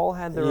have all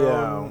had their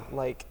own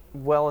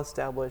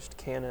well-established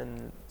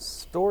canon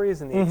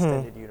stories in the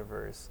extended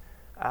universe?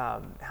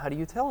 How do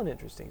you tell an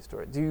interesting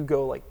story? Do you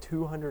go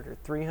 200 or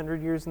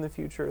 300 years in the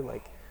future?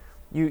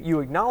 You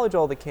acknowledge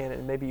all the canon,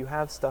 and maybe you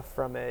have stuff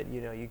from it.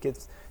 You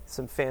get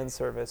some fan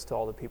service to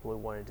all the people who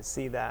wanted to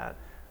see that.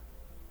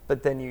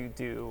 But then you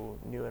do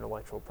new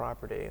intellectual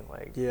property,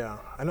 Yeah,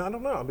 and I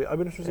don't know. I've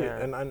been interested,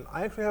 and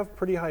I actually have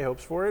pretty high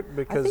hopes for it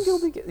because I think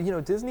it'll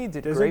be. Disney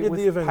did great with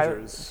the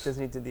Avengers.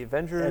 Disney did the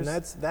Avengers, and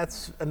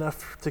that's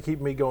enough to keep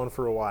me going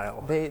for a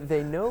while.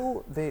 They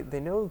know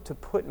to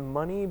put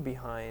money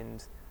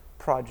behind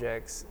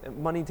projects,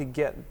 money to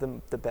get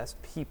the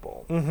best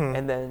people,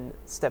 and then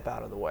step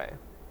out of the way,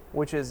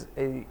 which is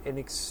an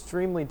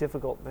extremely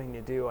difficult thing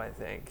to do, I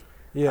think.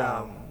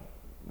 Yeah.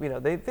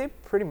 They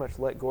pretty much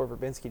let Gore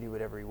Verbinski do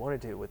whatever he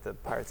wanted to with the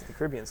Pirates of the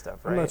Caribbean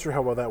stuff, right? I'm not sure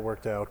how well that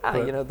worked out.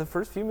 The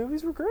first few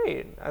movies were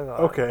great, I thought.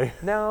 Okay.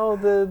 Now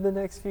the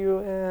next few,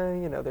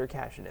 they're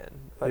cashing in.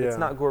 But it's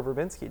not Gore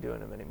Verbinski doing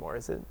them anymore,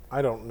 is it?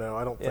 I don't know.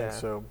 I don't think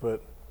so,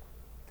 but...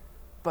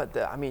 But,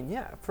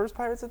 first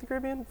Pirates of the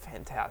Caribbean,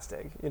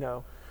 fantastic,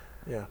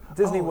 Yeah.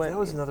 Disney went... That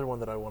was another one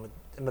that I wanted,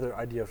 another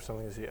idea for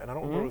something to see, and I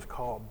don't know what it was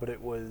called, but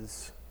it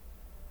was...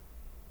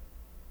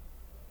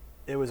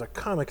 It was a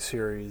comic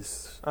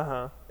series.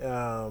 Rogue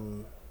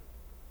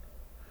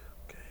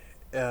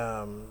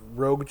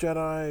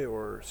Jedi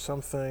or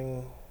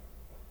something.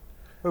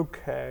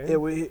 Okay.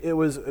 It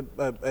was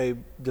a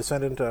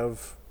descendant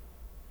of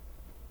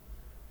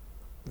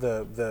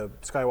the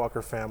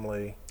Skywalker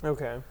family.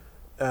 Okay.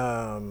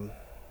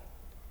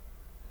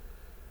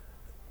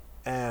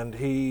 And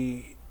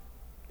he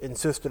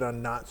insisted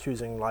on not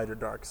choosing light or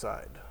dark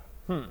side,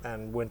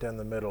 and went in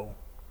the middle.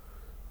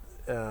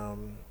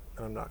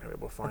 And I'm not going to be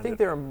able to find it. I think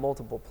there are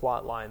multiple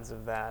plot lines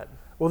of that.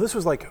 Well, this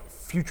was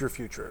future,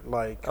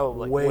 way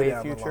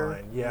down future? the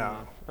line.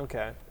 Yeah.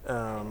 Okay.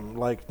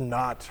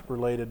 Not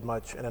related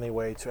much in any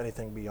way to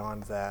anything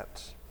beyond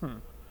that.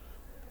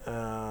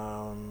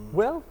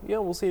 Well,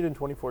 we'll see it in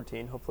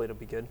 2014. Hopefully it'll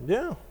be good.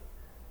 Yeah.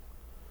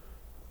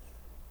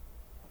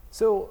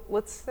 So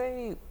let's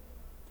say,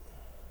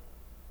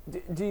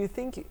 do you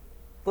think,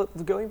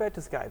 going back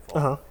to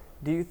Skyfall,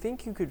 do you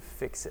think you could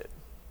fix it?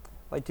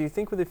 Do you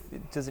think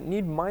does it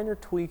need minor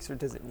tweaks or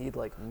does it need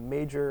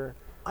major?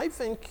 I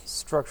think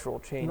structural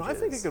changes. I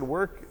think it could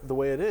work the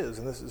way it is,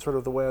 and this is sort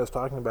of the way I was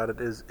talking about it.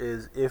 Is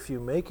if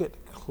you make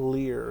it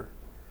clear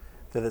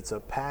that it's a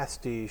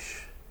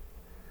pastiche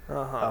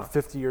of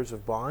 50 years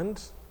of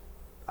Bond,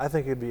 I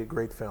think it'd be a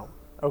great film.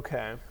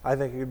 Okay. I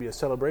think it could be a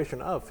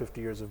celebration of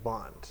 50 years of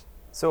Bond.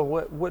 So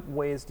what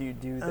ways do you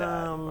do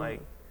that?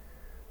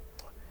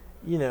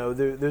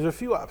 There's a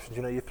few options.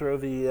 You throw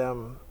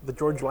the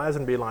George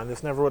Lazenby line.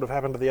 This never would have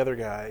happened to the other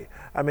guy.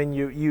 I mean,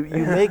 you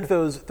make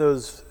those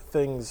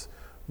things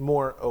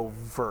more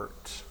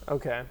overt.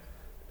 Okay.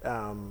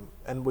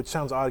 And which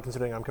sounds odd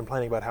considering I'm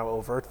complaining about how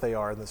overt they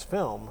are in this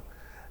film,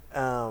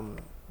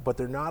 but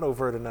they're not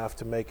overt enough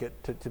to make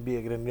it to be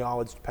an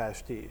acknowledged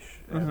pastiche.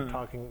 And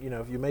talking,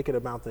 if you make it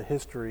about the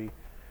history,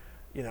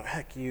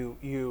 heck,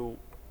 you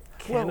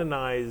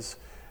canonize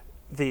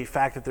the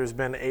fact that there's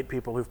been 8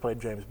 people who've played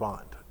James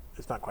Bond.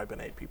 it's not quite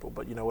been 8 people,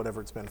 but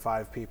whatever it's been,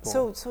 5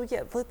 people. So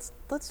yeah,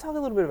 let's talk a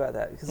little bit about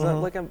that because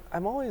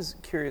I'm always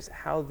curious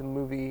how the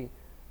movie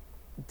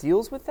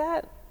deals with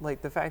that,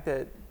 like the fact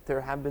that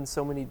there have been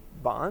so many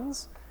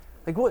Bonds.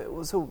 Like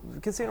what? So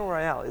Casino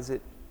Royale, is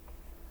it?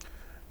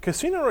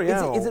 Casino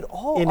Royale is it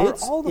all? Are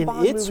all the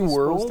Bond movies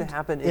supposed to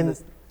happen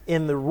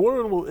in the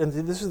world? And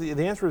this is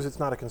the answer is it's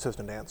not a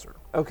consistent answer.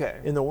 Okay.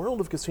 In the world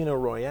of Casino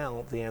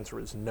Royale, the answer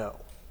is no.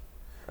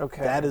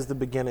 Okay. That is the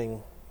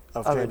beginning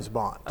of James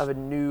Bond.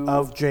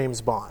 Of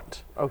James Bond.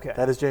 Okay.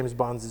 That is James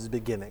Bond's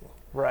beginning.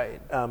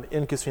 Right.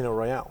 In Casino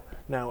Royale.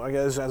 Now,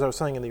 as I was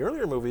saying in the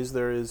earlier movies,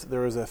 there is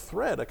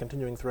a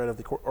continuing thread of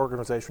the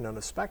organization known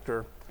as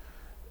Spectre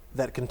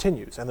that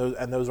continues, and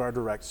those are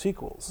direct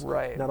sequels.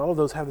 Right. Not all of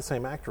those have the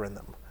same actor in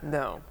them.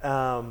 No.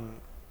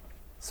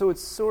 So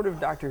it's sort of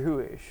Doctor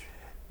Who-ish,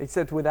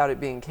 except without it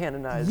being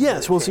canonized.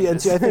 Yes. Well, I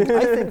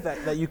think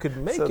that you could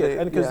make it,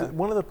 and because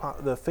one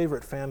of the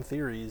favorite fan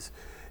theories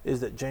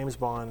is that James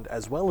Bond,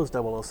 as well as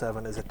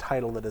 007, is a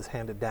title that is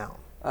handed down.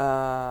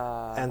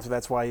 And so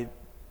that's why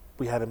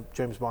we had a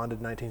James Bond in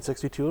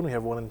 1962, and we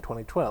have one in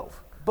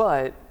 2012.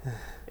 But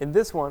in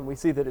this one, we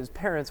see that his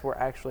parents were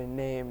actually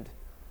named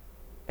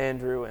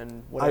Andrew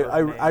and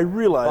whatever. I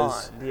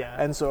realize. Bond, yeah.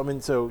 And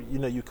so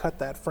you cut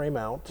that frame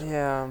out.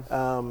 Yeah.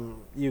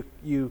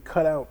 You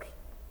cut out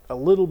a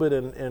little bit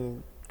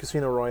in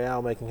Casino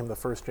Royale, making him the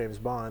first James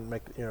Bond,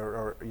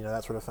 or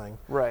that sort of thing.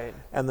 Right.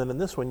 And then in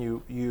this one,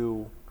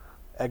 you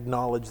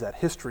acknowledge that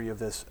history of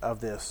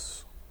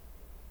this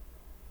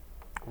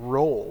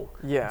role,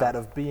 that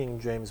of being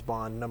James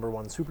Bond,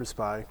 #1 super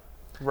spy.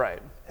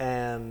 Right.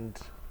 And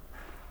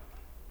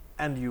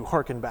you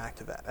hearken back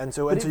to that, and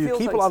so you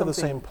keep a lot of the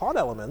same plot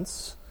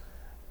elements,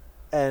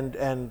 and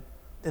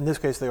in this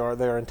case they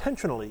are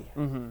intentionally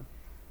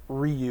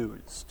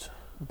reused.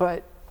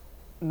 But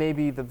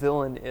maybe the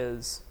villain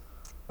is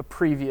a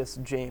previous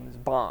James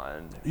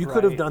Bond. You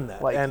could have done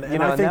that, and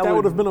I think that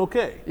would have been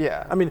okay.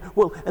 Yeah. I mean,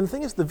 and the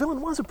thing is, the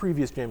villain was a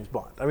previous James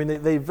Bond. I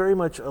mean, they very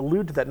much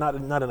allude to that, not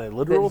in a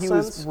literal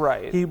sense.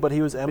 But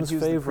he was M's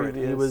favorite.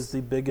 He was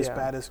the biggest,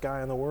 baddest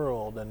guy in the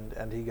world,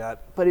 and he got.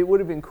 But it would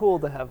have been cool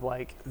to have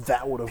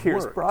that would have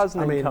Pierce worked.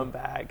 Brosnan come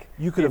back.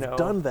 You could have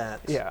done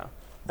that. Yeah.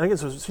 And again,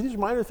 so these are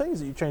minor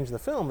things that you change in the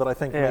film that I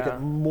think make it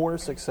more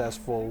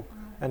successful,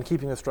 and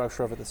keeping the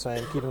structure of it the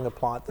same, keeping the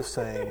plot the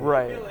same.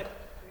 Right.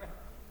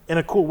 In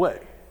a cool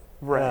way.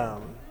 Right.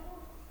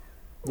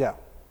 Yeah.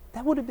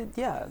 That would have been,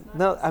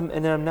 No,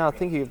 I'm now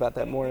thinking about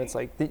that more, and it's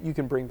like that you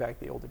can bring back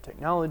the older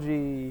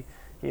technology.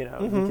 You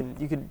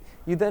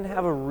then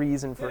have a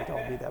reason for it to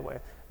all be that way.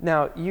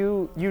 Now,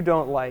 you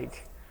don't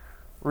like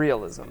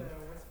realism,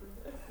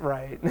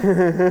 right?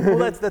 Well,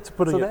 that's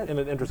putting it in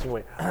an interesting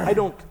way. I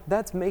don't.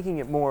 That's making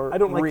it more. I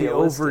don't like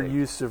realistic. the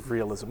overuse of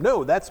realism.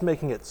 No, that's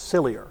making it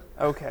sillier.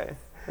 Okay.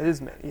 It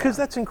is because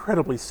that's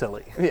incredibly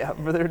silly. Yeah,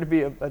 for there to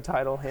be a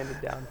title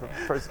handed down from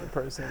person to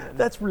person.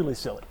 That's really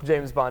silly.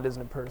 James Bond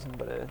isn't a person,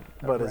 but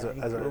as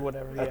or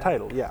whatever. A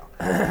title. Yeah.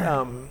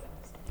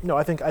 No,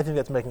 I think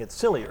that's making it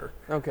sillier.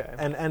 Okay.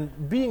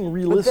 And being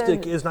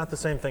realistic is not the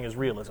same thing as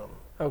realism.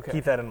 Okay.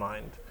 Keep that in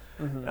mind.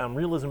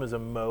 Realism is a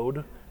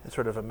mode. It's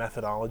sort of a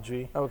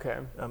methodology. Okay.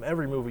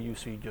 Every movie you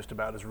see just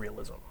about is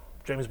realism.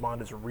 James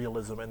Bond is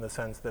realism in the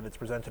sense that it's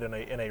presented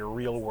in a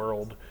real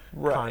world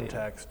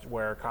context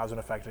where cause and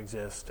effect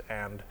exist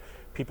and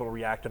people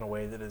react in a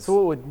way that is so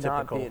what would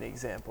typical. Not be an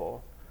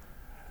example?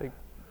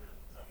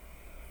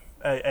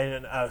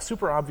 A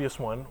super obvious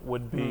one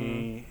would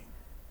be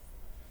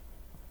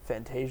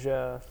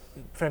Fantasia.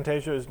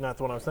 Fantasia is not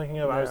the one I was thinking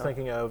of. No. I was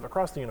thinking of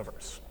Across the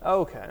Universe.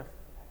 Okay.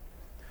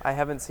 I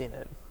haven't seen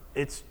it.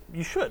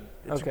 You should.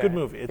 It's a good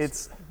movie.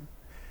 It's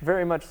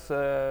very much,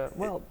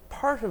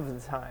 part of the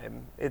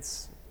time,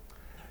 it's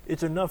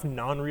enough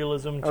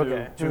non-realism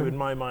to in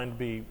my mind,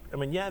 be. I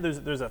mean,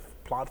 there's a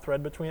plot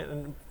thread between it,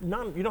 and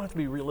you don't have to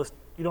be realistic.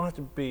 You don't have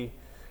to be.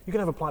 You can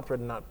have a plot thread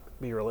and not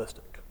be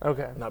realistic.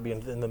 Okay. Not be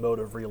in the mode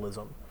of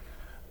realism,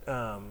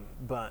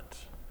 but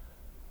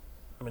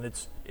I mean,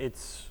 it's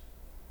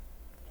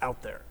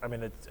out there. I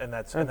mean,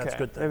 that's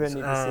good things. Maybe I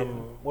need to see it.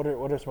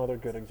 What are some other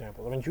good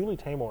examples? I mean, Julie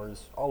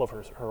Taymor's all of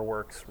her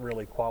works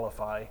really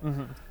qualify.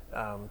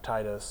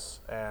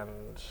 Titus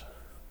and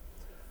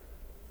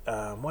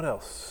what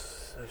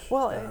else?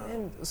 Well,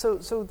 and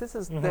so this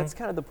is that's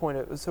kind of the point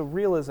of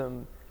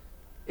realism.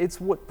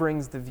 It's what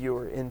brings the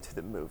viewer into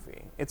the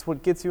movie. It's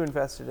what gets you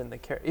invested in the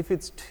character. If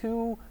it's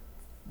too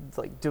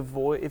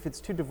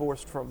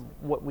divorced from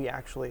what we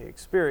actually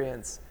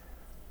experience,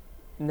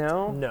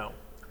 no.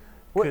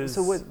 Why do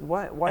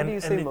you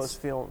say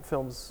most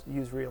films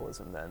use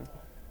realism then?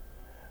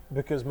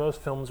 Because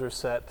most films are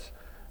set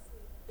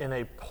in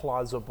a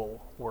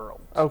plausible world.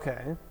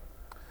 Okay.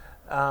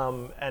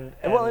 And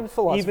in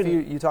philosophy,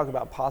 you talk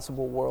about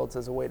possible worlds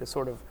as a way to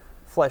sort of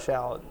flesh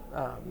out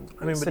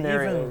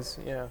scenarios.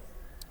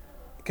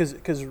 Because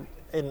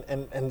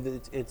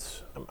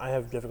it's I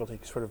have difficulty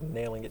sort of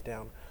nailing it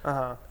down.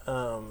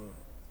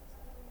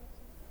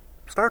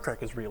 Star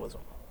Trek is realism.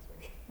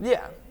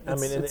 Yeah, I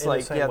mean, in it's the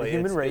like same the way,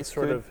 human it's race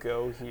sort could of,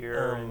 go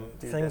here and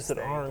do things this that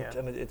thing, aren't, yeah.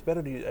 and it's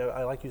better to use.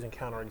 I like using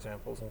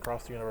counterexamples, and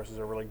Cross the Universe is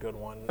a really good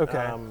one. Okay.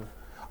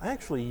 I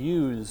actually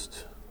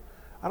used.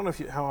 I don't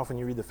know how often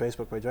you read the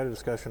Facebook page. I had a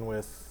discussion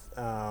with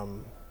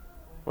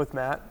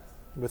Matt.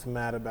 With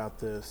Matt about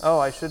this. Oh,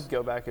 I should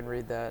go back and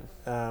read that.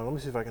 Let me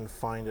see if I can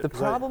find it. The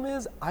problem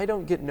is I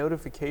don't get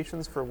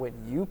notifications for when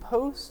you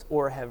post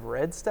or have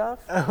read stuff.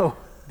 Oh.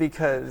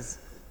 Because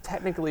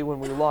technically when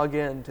we log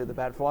in to the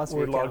Bad Philosophy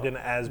We're account, logged in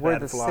as we're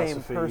Bad the Philosophy,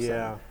 same person.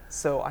 yeah.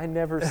 So I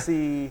never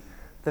see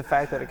the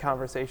fact that a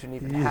conversation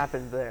even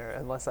happened there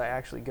unless I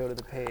actually go to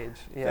the page.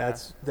 Yeah.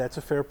 That's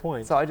a fair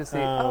point. So I just see,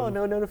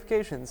 no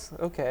notifications.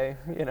 Okay,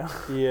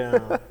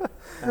 Yeah.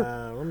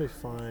 Let me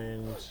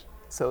find.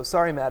 So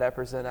sorry, Matt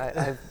Epperson.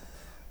 I've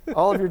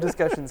all of your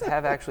discussions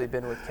have actually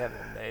been with Kevin.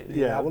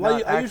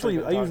 I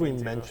usually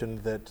mentioned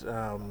that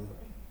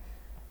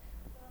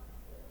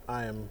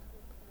I am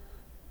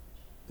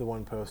the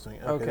one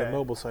posting. Okay. The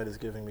mobile site is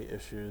giving me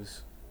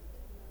issues.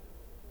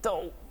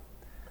 Do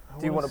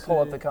you want to pull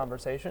up the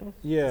conversation?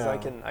 Yeah.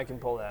 'Cause I can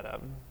pull that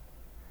up.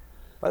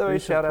 By the way,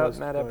 shout out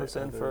Matt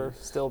Epperson for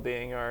still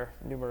being our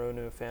numero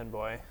uno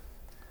fanboy.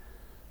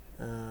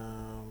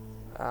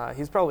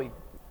 He's probably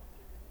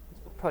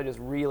just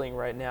reeling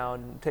right now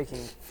and taking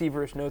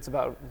feverish notes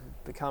about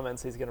the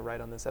comments he's going to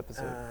write on this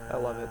episode. I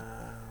love it.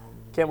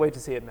 Can't wait to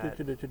see it, Matt.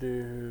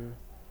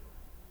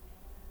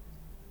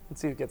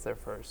 Let's see who gets there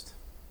first.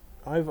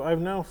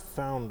 I've now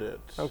found it.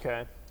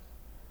 Okay.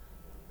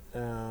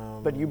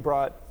 But you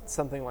brought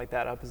something like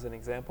that up as an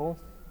example?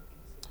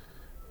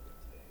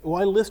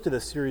 Well, I listed a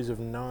series of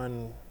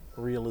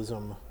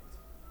non-realism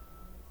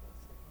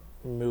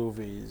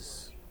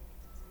movies.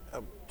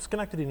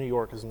 Schenectady, New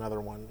York is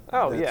another one.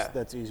 Oh,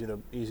 that's easy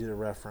to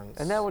reference.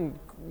 And that one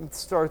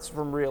starts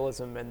from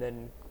realism and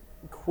then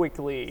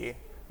quickly,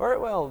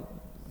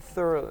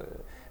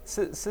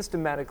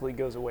 systematically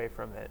goes away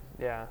from it.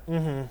 Yeah.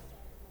 Mm-hmm.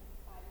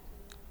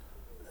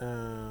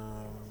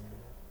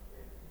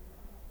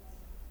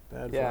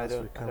 Bad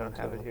Philosophy I don't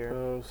have it here.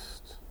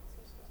 Post.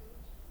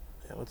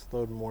 Yeah, let's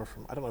load more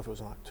from. I don't know if it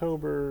was in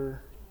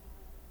October.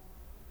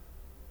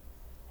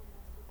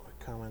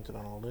 I commented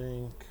on a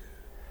link.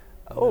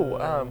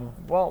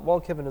 While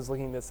Kevin is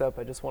looking this up,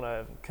 I just want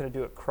to kind of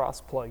do a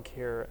cross plug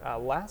here.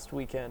 Last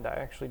weekend, I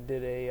actually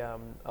did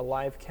a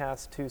live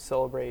cast to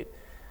celebrate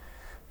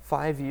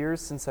 5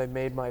 years since I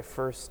made my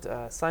first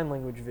sign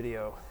language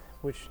video,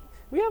 which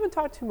we haven't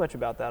talked too much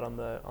about that on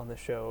the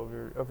show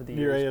over the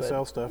years. Your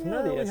ASL stuff?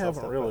 Yeah, no, we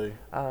haven't really.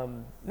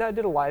 No, I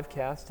did a live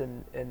cast,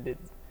 and it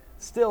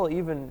still,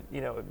 even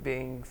it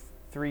being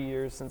 3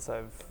 years since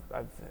I've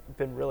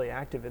been really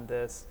active in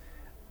this,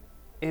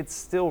 it's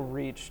still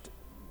reached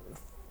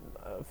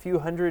a few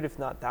hundred, if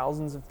not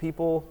thousands, of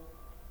people.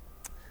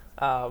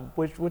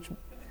 Which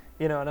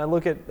and I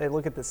look at the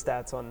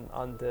stats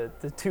on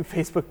the two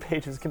Facebook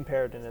pages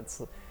compared, and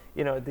it's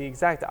the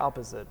exact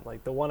opposite.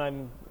 Like the one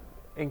I'm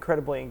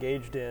incredibly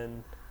engaged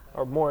in,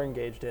 or more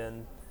engaged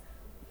in,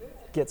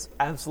 gets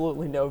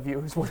absolutely no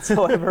views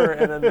whatsoever,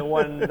 and then the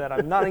one that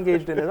I'm not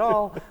engaged in at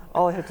all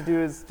I have to do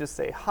is just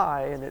say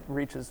hi, and it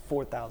reaches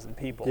 4,000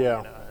 people.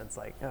 Yeah. It's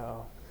like,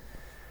 oh,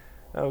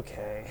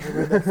 okay.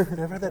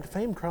 Never had that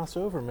fame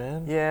crossover,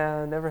 man.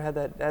 Yeah, never had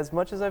that as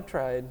much as I've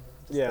tried.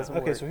 Yeah.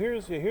 Okay. So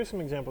here's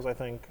some examples I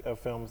think of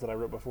films that I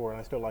wrote before, and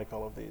I still like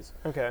all of these.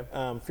 Okay.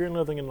 Fear and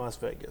Loathing in Las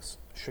Vegas,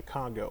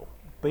 Chicago,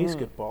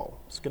 Basketball,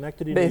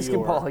 Schenectady,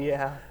 Basketball, New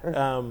York.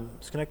 yeah.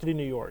 Schenectady,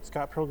 New York,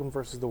 Scott Pilgrim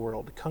versus the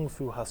World, Kung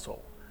Fu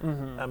Hustle.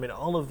 Mm-hmm. I mean,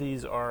 all of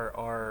these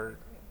are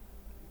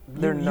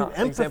They're you not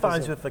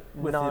empathize with the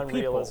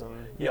non-realism.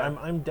 people. Yeah,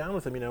 I'm down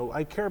with them.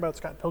 I care about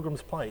Scott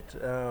Pilgrim's plight.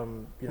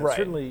 Right.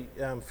 Certainly,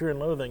 Fear and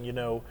Loathing.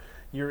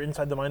 You're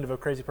inside the mind of a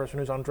crazy person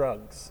who's on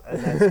drugs,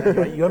 and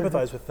you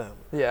empathize with them.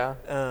 Yeah.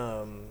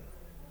 And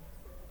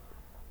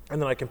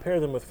then I compare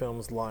them with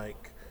films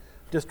like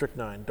District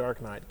 9,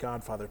 Dark Knight,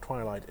 Godfather,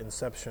 Twilight,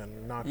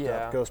 Inception, Knocked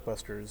Up,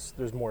 Ghostbusters.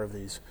 There's more of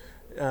these.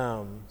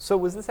 So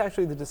was this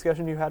actually the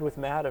discussion you had with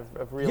Matt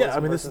of realism? Yeah,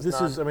 I mean, this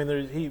non- is. I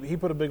mean, he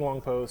put a big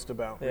long post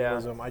about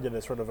realism. I did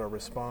a sort of a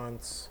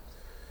response,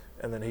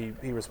 and then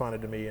he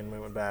responded to me, and we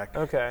went back.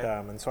 Okay.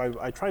 And so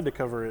I tried to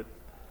cover it.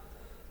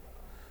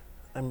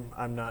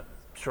 I'm not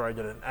sure I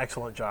did an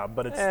excellent job,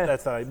 but it's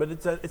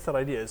that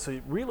idea. So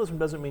realism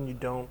doesn't mean you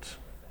don't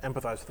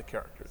empathize with the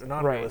characters. Or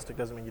non-realistic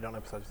doesn't mean you don't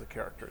empathize with the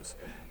characters.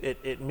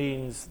 It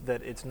means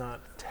that it's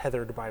not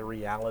tethered by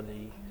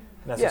reality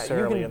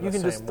necessarily in the same way. You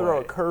can just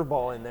throw a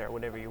curveball in there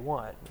whenever you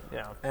want.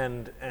 Yeah.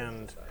 And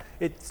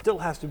it still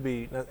has to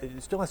be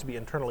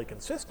internally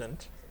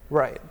consistent.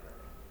 Right.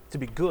 To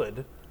be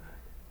good.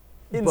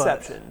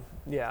 Inception.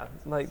 Yeah.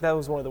 Like that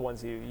was one of the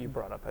ones you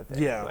brought up, I think.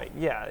 Yeah. Like,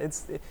 yeah,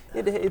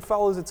 it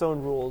follows its own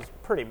rules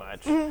pretty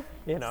much.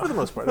 Mm-hmm. For the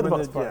most part.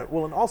 Yeah.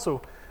 Well, and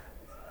also,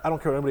 I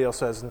don't care what anybody else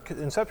says,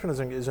 Inception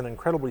is an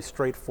incredibly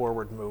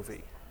straightforward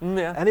movie.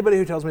 Yeah. Anybody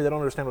who tells me they don't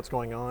understand what's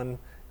going on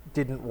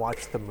didn't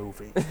watch the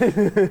movie.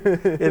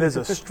 It is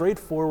a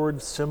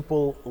straightforward,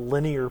 simple,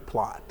 linear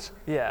plot.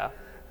 Yeah.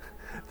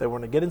 They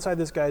want to get inside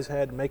this guy's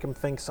head, make him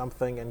think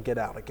something, and get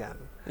out again.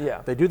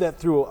 Yeah. They do that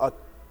through a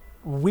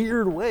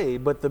weird way,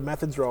 but the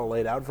methods are all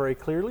laid out very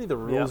clearly. The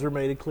rules are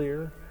made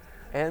clear.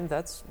 And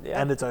that's,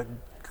 And it's a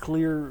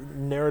clear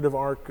narrative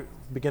arc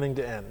beginning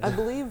to end. I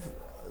believe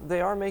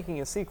they are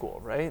making a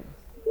sequel, right?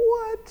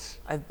 What?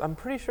 I'm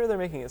pretty sure they're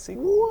making a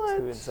sequel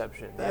to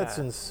Inception. That's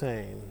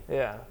insane.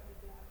 Yeah.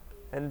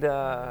 And,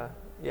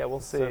 we'll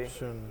see.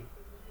 Inception.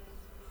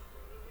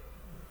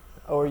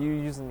 Oh, are you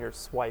using your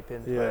swipe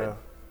input? Yeah.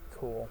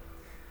 Cool.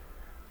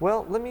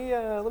 Well, let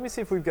me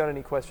see if we've got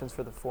any questions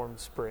for the form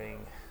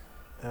spring.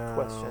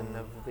 Question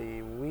of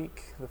the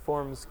week, the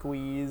form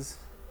squeeze.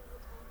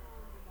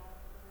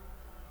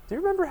 Do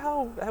you remember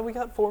how we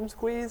got form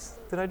squeeze?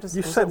 Did I just?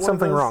 You said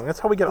something wrong. That's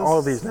how we get all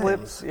of these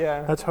slips, names.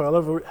 Yeah. That's how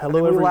hello we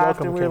every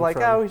laughed welcome and we came were like,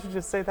 from. oh, we should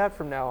just say that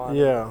from now on.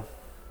 Yeah.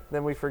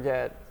 Then we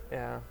forget.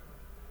 Yeah.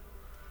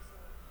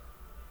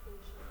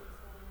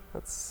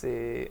 Let's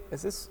see.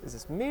 Is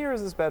this me or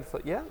is this bad?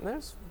 Yeah,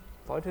 there's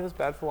Platoon's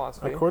bad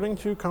philosophy. According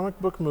to Comic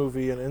Book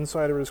Movie, an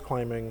insider is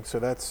claiming, so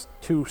that's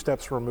 2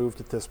 steps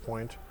removed at this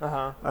point.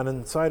 An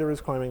insider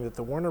is claiming that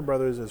the Warner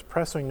Brothers is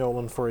pressing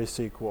Nolan for a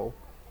sequel.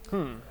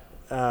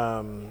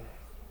 Nolan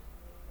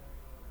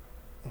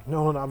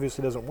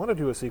obviously doesn't want to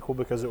do a sequel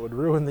because it would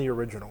ruin the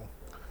original.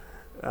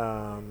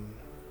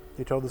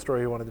 He told the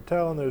story he wanted to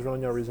tell, and there's really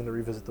no reason to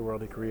revisit the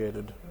world he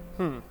created.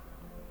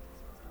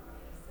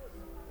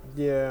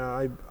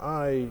 Yeah,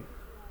 I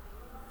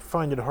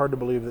find it hard to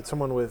believe that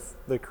someone with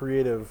the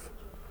creative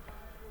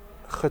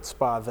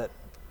chutzpah that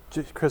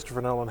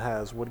Christopher Nolan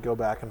has would go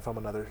back and film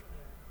another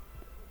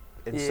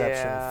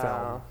Inception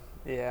film.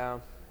 Yeah.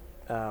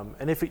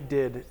 And if he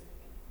did,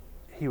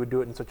 he would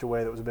do it in such a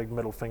way that was a big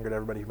middle finger to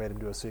everybody who made him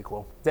do a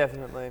sequel.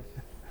 Definitely.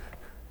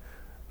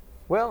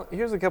 Well,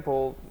 here's a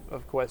couple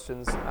of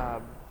questions.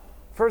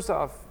 First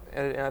off,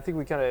 and I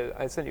think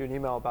I sent you an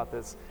email about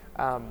this.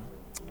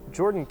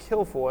 Jordan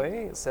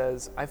Kilfoy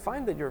says, I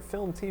find that your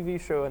film TV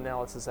show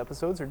analysis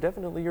episodes are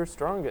definitely your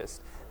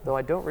strongest, though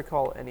I don't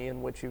recall any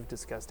in which you've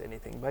discussed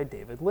anything by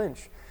David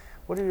Lynch.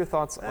 What are your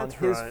thoughts on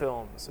his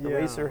films? Yeah.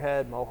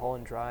 Eraserhead,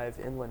 Mulholland Drive,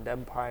 Inland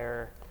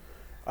Empire.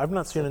 I've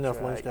not seen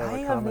enough Lynch to have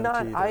a comment I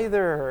have not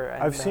either.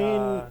 And,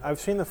 I've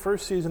seen the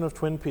first season of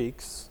Twin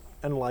Peaks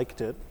and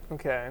liked it.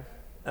 Okay.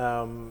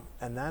 And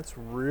that's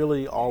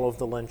really all of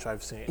the Lynch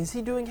I've seen. Is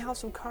he doing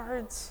House of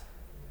Cards?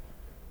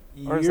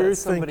 You're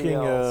thinking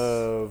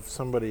of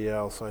somebody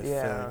else, I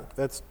think.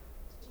 That's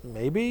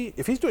maybe.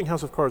 If he's doing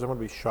House of Cards, I'm going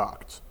to be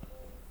shocked.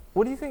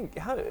 What do you think?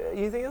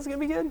 You think that's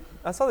going to be good?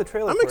 I saw the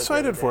trailer. I'm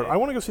excited for it. I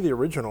want to go see the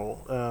original,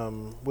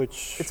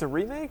 which... It's a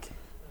remake?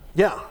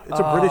 Yeah, it's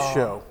a British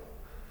show.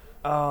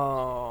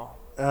 Oh.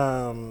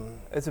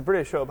 It's a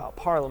British show about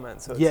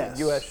Parliament, so it's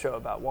a U.S. show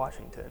about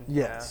Washington.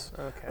 Yes.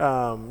 Yeah. Okay.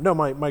 No,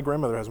 my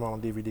grandmother has them all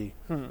on DVD.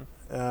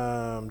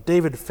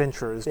 David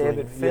Fincher is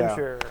David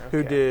Fincher,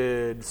 who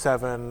did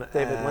Seven.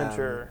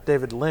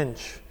 David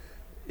Lynch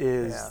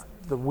is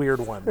the weird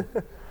one.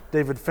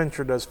 David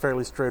Fincher does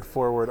fairly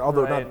straightforward,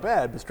 although not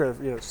bad, but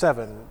straight.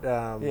 Seven.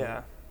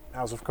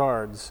 House of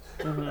Cards.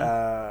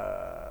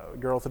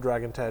 Girl with the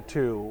Dragon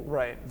Tattoo.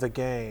 Right. The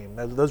Game.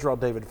 Those are all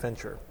David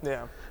Fincher.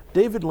 Yeah.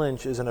 David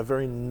Lynch is in a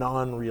very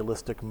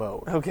non-realistic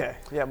mode. Okay.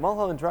 Yeah,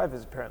 Mulholland Drive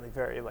is apparently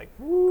very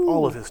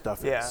all of his stuff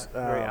is. Yeah,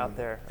 very out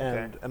there.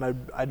 Okay. And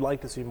I'd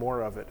like to see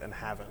more of it and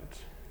haven't.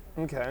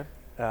 Okay.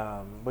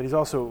 But he's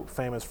also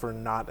famous for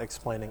not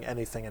explaining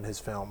anything in his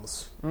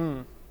films.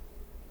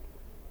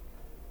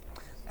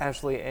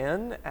 Ashley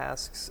Ann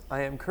asks,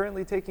 I am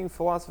currently taking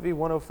Philosophy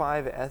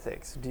 105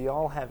 Ethics. Do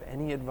y'all have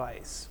any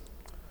advice?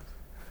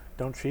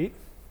 Don't cheat.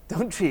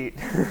 Don't cheat.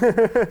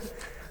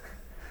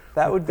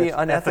 That would be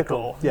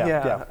unethical.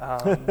 Yeah.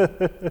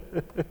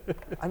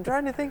 I'm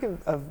trying to think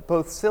of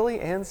both silly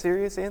and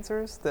serious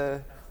answers.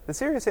 The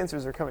serious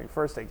answers are coming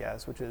first, I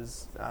guess, which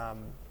is,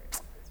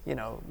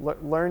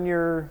 learn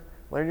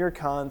your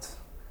Kant,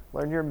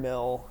 learn your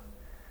Mill,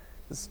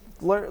 just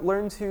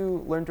learn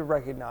to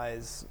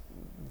recognize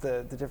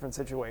the different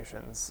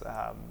situations.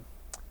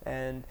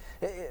 And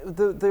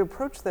the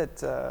approach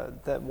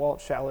that Walt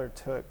Schaller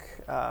took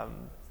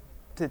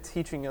to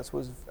teaching us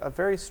was a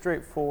very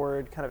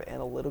straightforward kind of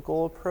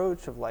analytical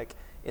approach of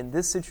in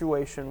this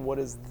situation, what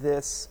does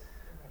this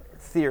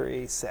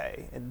theory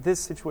say? In this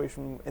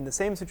situation, in the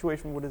same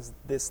situation, what does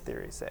this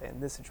theory say?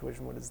 In this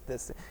situation, what is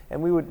this?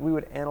 And we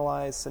would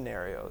analyze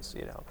scenarios.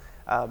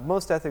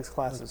 Most ethics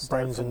classes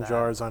start brains from in that.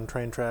 jars on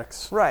train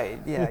tracks. Right.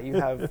 Yeah. You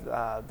have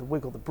the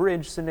wiggle the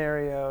bridge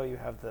scenario. You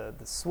have the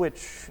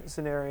switch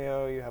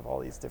scenario. You have all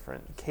these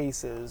different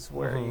cases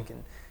where you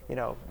can,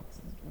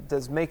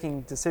 does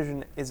making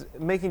decision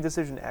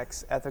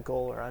X ethical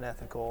or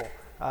unethical,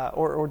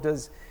 or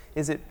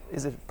is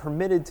it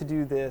permitted to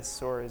do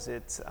this, or is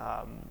it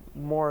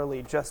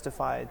morally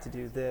justified to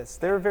do this?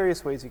 There are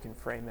various ways you can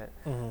frame it.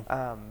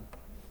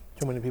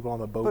 Too many people on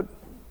the boat.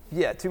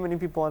 Too many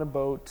people on a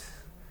boat.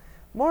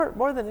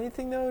 More than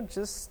anything, though,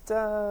 just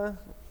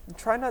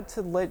try not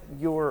to let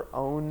your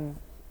own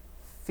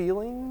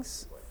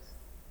feelings,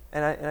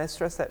 and I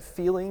stress that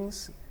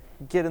feelings,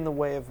 get in the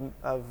way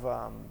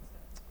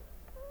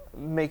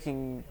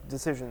making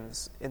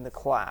decisions in the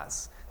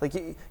class. Like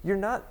you're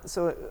not.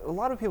 So a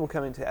lot of people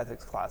come into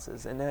ethics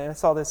classes, and I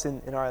saw this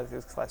in our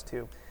ethics class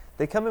too.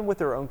 They come in with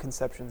their own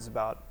conceptions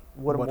about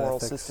what a moral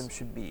system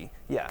should be.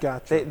 Yeah,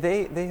 gotcha.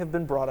 They have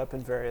been brought up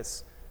in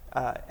various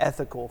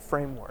ethical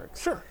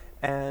frameworks. Sure.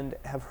 And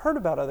have heard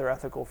about other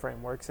ethical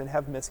frameworks and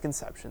have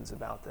misconceptions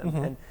about them.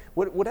 And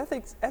what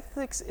ethics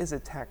is a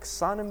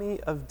taxonomy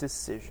of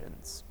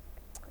decisions,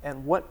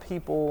 and what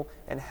people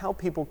and how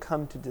people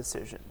come to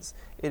decisions.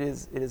 It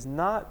is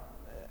not,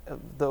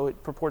 though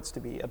it purports to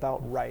be,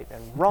 about right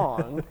and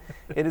wrong.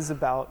 It is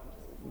about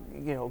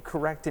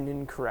correct and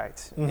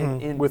incorrect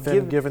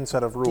within given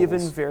set of rules,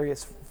 given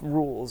various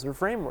rules or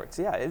frameworks.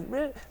 Yeah,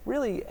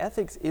 really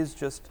ethics is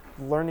just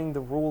learning the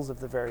rules of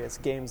the various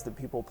games that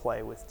people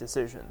play with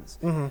decisions.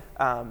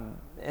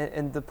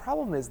 And the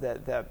problem is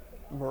that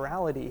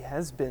morality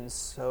has been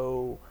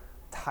so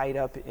tied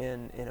up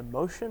in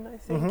emotion, I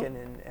think, and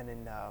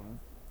in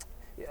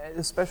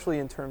especially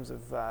in terms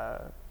of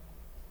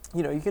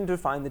you can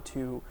define the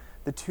two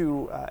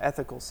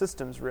ethical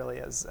systems really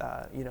as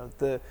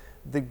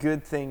the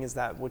good thing is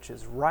that which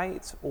is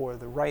right, or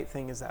the right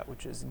thing is that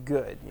which is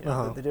good.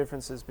 The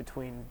differences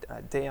between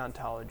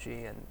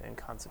deontology and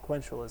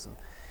consequentialism,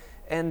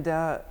 and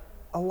a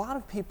lot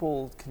of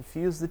people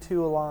confuse the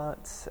two a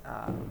lot,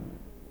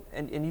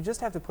 and you just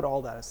have to put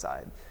all that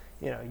aside.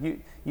 You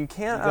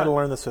can't. You got to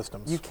learn the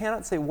systems. You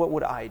cannot say what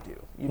would I do.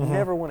 You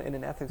never want in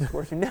an ethics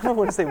course. You never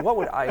want to say what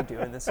would I do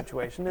in this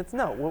situation. It's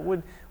no.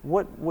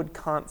 What would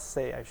Kant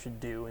say I should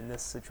do in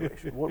this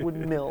situation? What would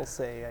Mill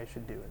say I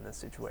should do in this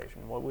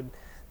situation? What would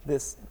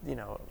this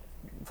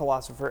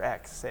philosopher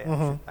X say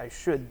I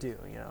should do?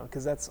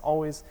 Because it's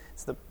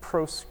the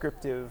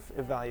proscriptive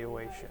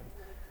evaluation.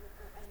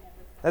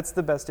 That's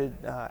the best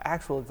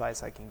actual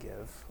advice I can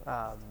give.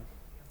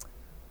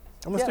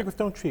 I'm gonna stick with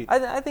don't cheat.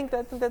 I think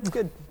that's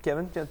good,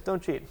 Kevin.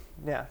 Don't cheat.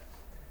 Yeah.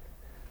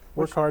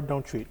 Work hard,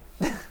 don't cheat.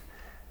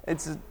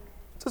 It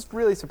just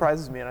really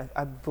surprises me, and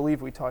I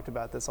believe we talked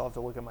about this. I'll have to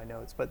look at my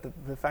notes, but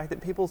the fact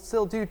that people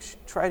still do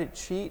try to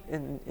cheat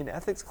in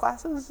ethics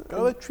classes.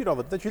 Oh,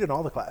 they cheat in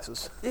all the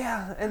classes.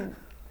 Yeah,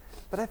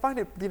 but I find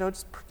it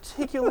just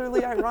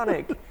particularly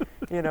ironic,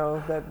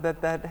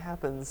 that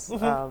happens.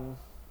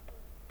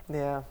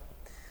 Yeah.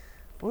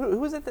 Who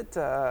was it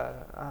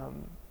that?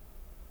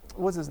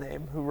 What's his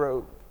name? Who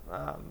wrote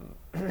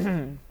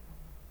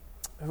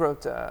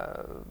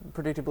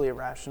Predictably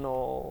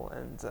Irrational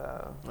and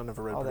I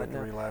never read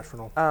Predictably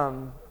Irrational.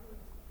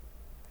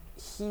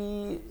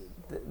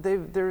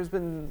 There's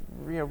been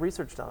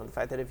research done on the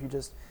fact that if you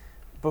just,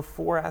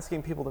 before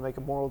asking people to make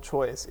a moral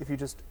choice, if you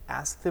just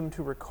ask them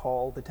to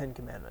recall the 10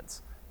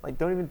 Commandments, like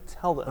don't even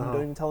tell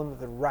them that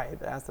they're right,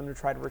 but ask them to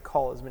try to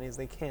recall as many as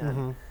they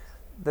can,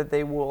 that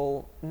they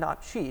will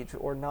not cheat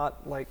or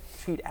not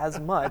cheat as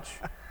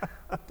much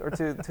or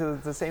to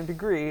the same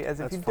degree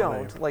as if you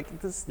funny. don't. Like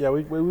this. Yeah,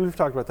 we've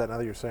talked about that now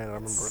that you're saying it. I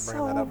remember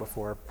bringing that up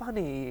before.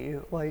 Funny.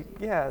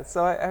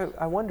 So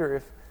I wonder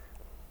if,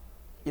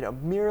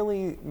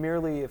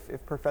 merely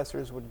if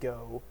professors would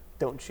go,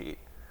 don't cheat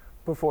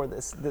before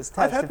this test.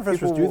 I've had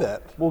professors do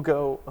that. We'll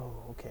go, oh,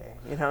 okay.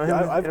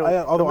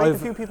 Although a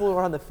few people who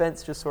are on the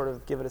fence just sort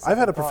of give it a second I've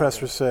had a thought.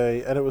 professor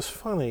say, and it was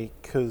funny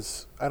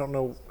because I don't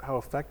know how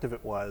effective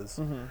it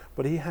was,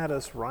 but he had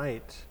us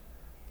write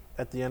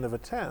at the end of a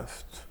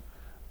test,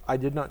 I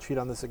did not cheat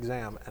on this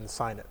exam, and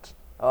sign it.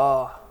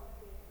 Oh,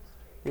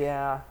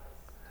 yeah.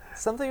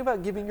 Something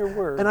about giving your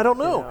word. And I don't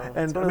know.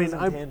 And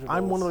I mean,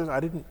 I'm one of those.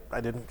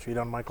 I didn't cheat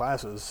on my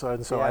classes,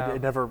 and so Yeah. I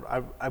never.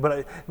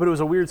 But it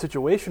was a weird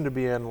situation to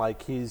be in.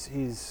 Like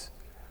he's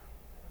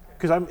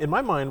because I'm in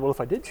my mind. Well,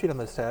 if I did cheat on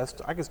this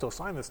test, I could still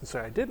sign this and say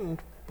I didn't.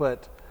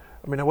 But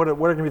I mean, what are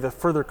going to be the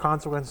further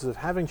consequences of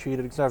having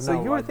cheated? Because I've so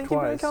now you were lied thinking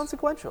very twice.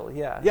 consequential,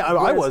 yeah. Yeah,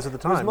 I was at the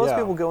time. Most yeah.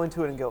 people go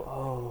into it and go,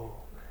 oh,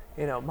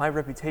 my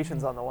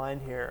reputation's on the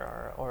line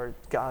here, or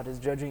God is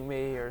judging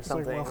me, or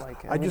something.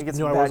 I just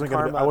knew I wasn't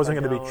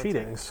going to be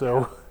cheating.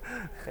 So,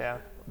 yeah.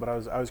 But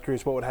I was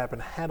curious what would happen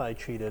had I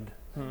cheated,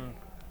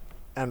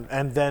 and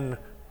then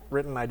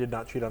written I did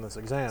not cheat on this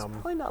exam. It's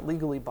probably not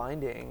legally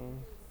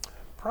binding.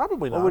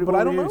 Probably not, Would but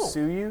I don't know.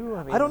 Sue you?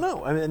 I don't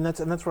know. I mean, and that's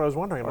what I was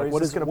wondering. Or Like,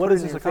 what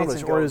is this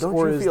accomplish, or is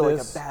feel like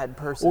a bad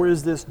person, or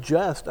is this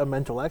just a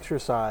mental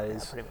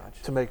exercise pretty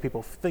much to make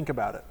people think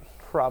about it?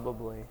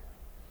 Probably.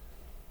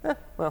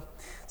 Well,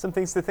 some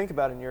things to think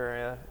about in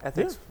your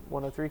Ethics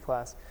 103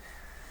 class.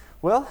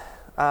 Well,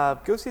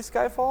 go see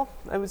Skyfall.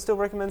 I would still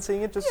recommend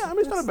seeing it. It's not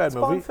a bad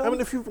movie. I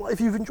mean, if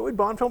you've enjoyed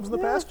Bond films in the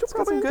past, you'll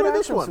probably some enjoy good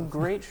this action, one. some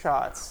great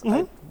shots.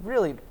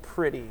 Really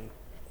pretty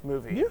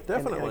movie. Yeah,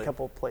 definitely. In a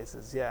couple of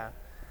places, yeah.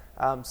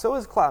 So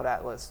is Cloud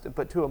Atlas,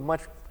 but to a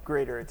much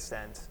greater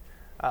extent.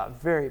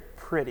 Very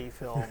pretty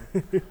film,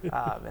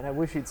 and I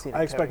wish you'd seen it.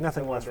 I expect Kevin,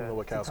 nothing less to from the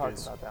Wachowskis.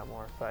 talk about that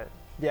more, but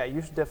yeah,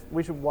 you should.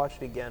 We should watch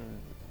it again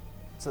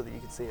so that you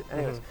can see it.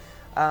 Anyways,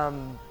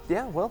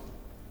 well,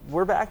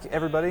 we're back,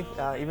 everybody.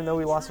 Even though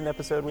we lost an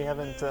episode, we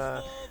haven't.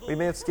 We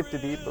may have skipped a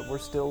beat, but we're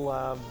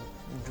still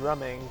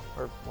drumming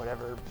or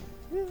whatever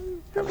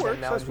It works.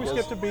 Analogy We goes.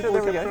 skipped a beat. Sure,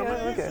 there we kept go.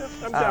 going. Yeah, okay.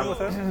 I'm down with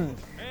that.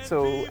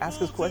 So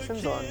ask us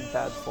questions on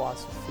Bad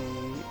Philosophy,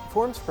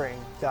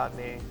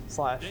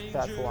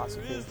 formspring.me/Bad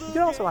Philosophy. You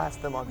can also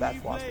ask them on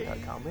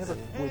badphilosophy.com. We have a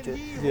widget.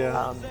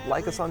 Yeah.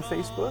 Like us on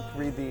Facebook.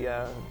 Read the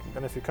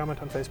And if you comment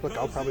on Facebook,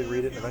 I'll probably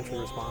read it and eventually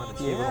respond. And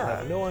Stephen will Yeah.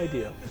 have no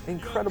idea.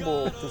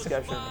 incredible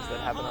discussions that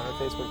happen on our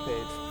Facebook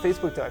page.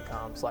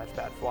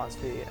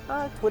 Facebook.com/badphilosophy,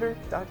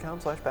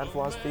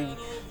 Twitter.com/badphilosophy,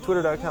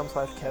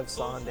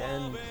 Twitter.com/KevSond,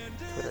 and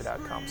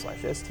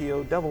Twitter.com/STORRENCE.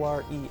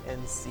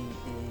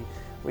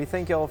 We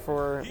thank y'all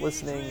for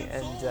listening,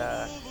 and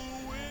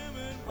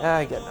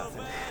I get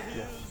nothing.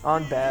 Yeah.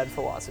 On Bad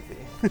Philosophy.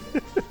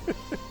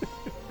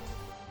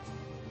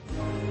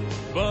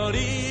 But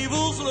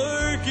evil's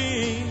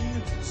lurking,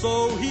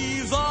 so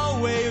he's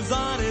always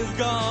on his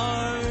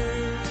guard.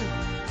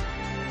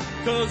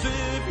 'Cause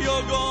if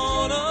you're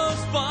gonna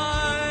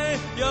spy,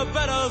 you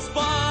better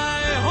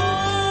spy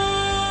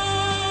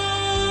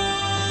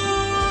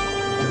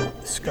hard.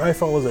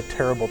 Skyfall is a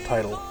terrible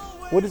title.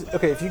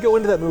 Okay, if you go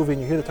into that movie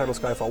and you hear the title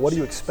Skyfall, what do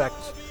you expect?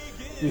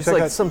 It's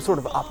like some sort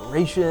of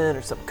operation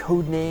or some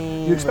code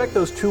name. You expect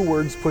those two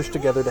words pushed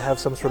together to have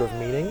some sort of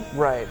meaning.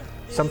 Right.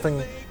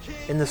 Something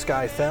in the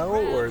sky fell,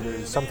 or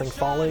there's something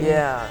falling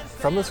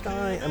from the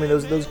sky. I mean,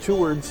 those two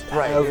words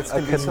have It's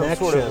a going to be connection. some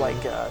sort of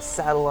like a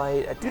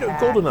satellite attack or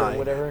GoldenEye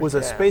whatever. was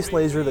a space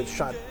laser that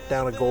shot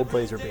down a gold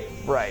laser beam.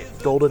 Right.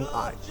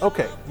 GoldenEye.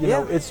 Okay, you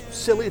know, it's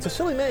silly. It's a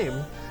silly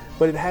name,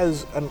 but it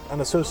has an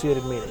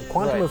associated meaning.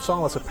 Quantum of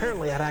Solace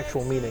apparently had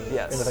actual meaning in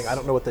the thing. I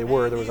don't know what they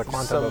were. There was a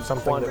quantum of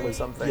something that was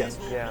something. Yes.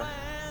 Yeah.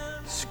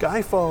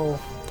 Skyfall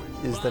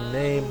is the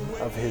name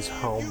of his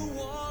home.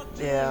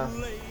 Yeah.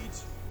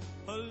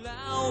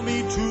 Allow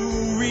me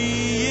to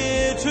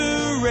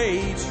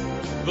reiterate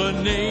the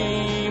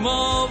name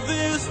of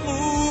this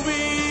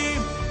movie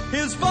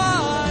is Spy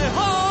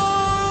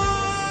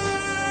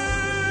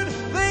Hard.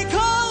 They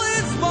call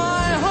it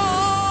Spy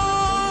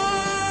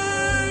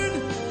Hard.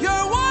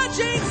 You're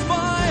watching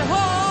Spy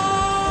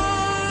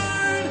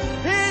Hard.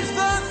 It's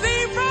the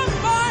theme from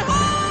Spy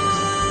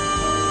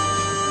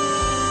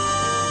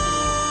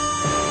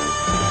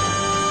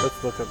Hard.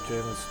 Let's look up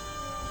James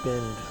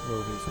Bond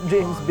movies.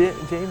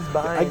 James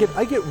Bond.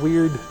 I get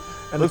weird.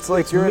 And Looks it's,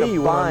 like it's you're in me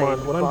a when I'm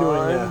bind. when I'm doing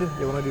Bond.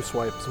 when I do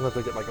swipe. Sometimes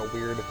I get like a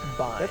weird.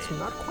 Bind. That's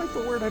not quite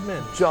the word I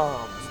meant.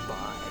 James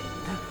Bond.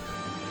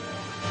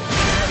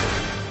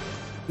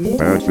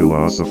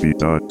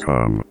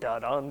 badphilosophy.com.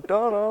 Da-dun,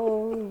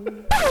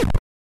 da-dun.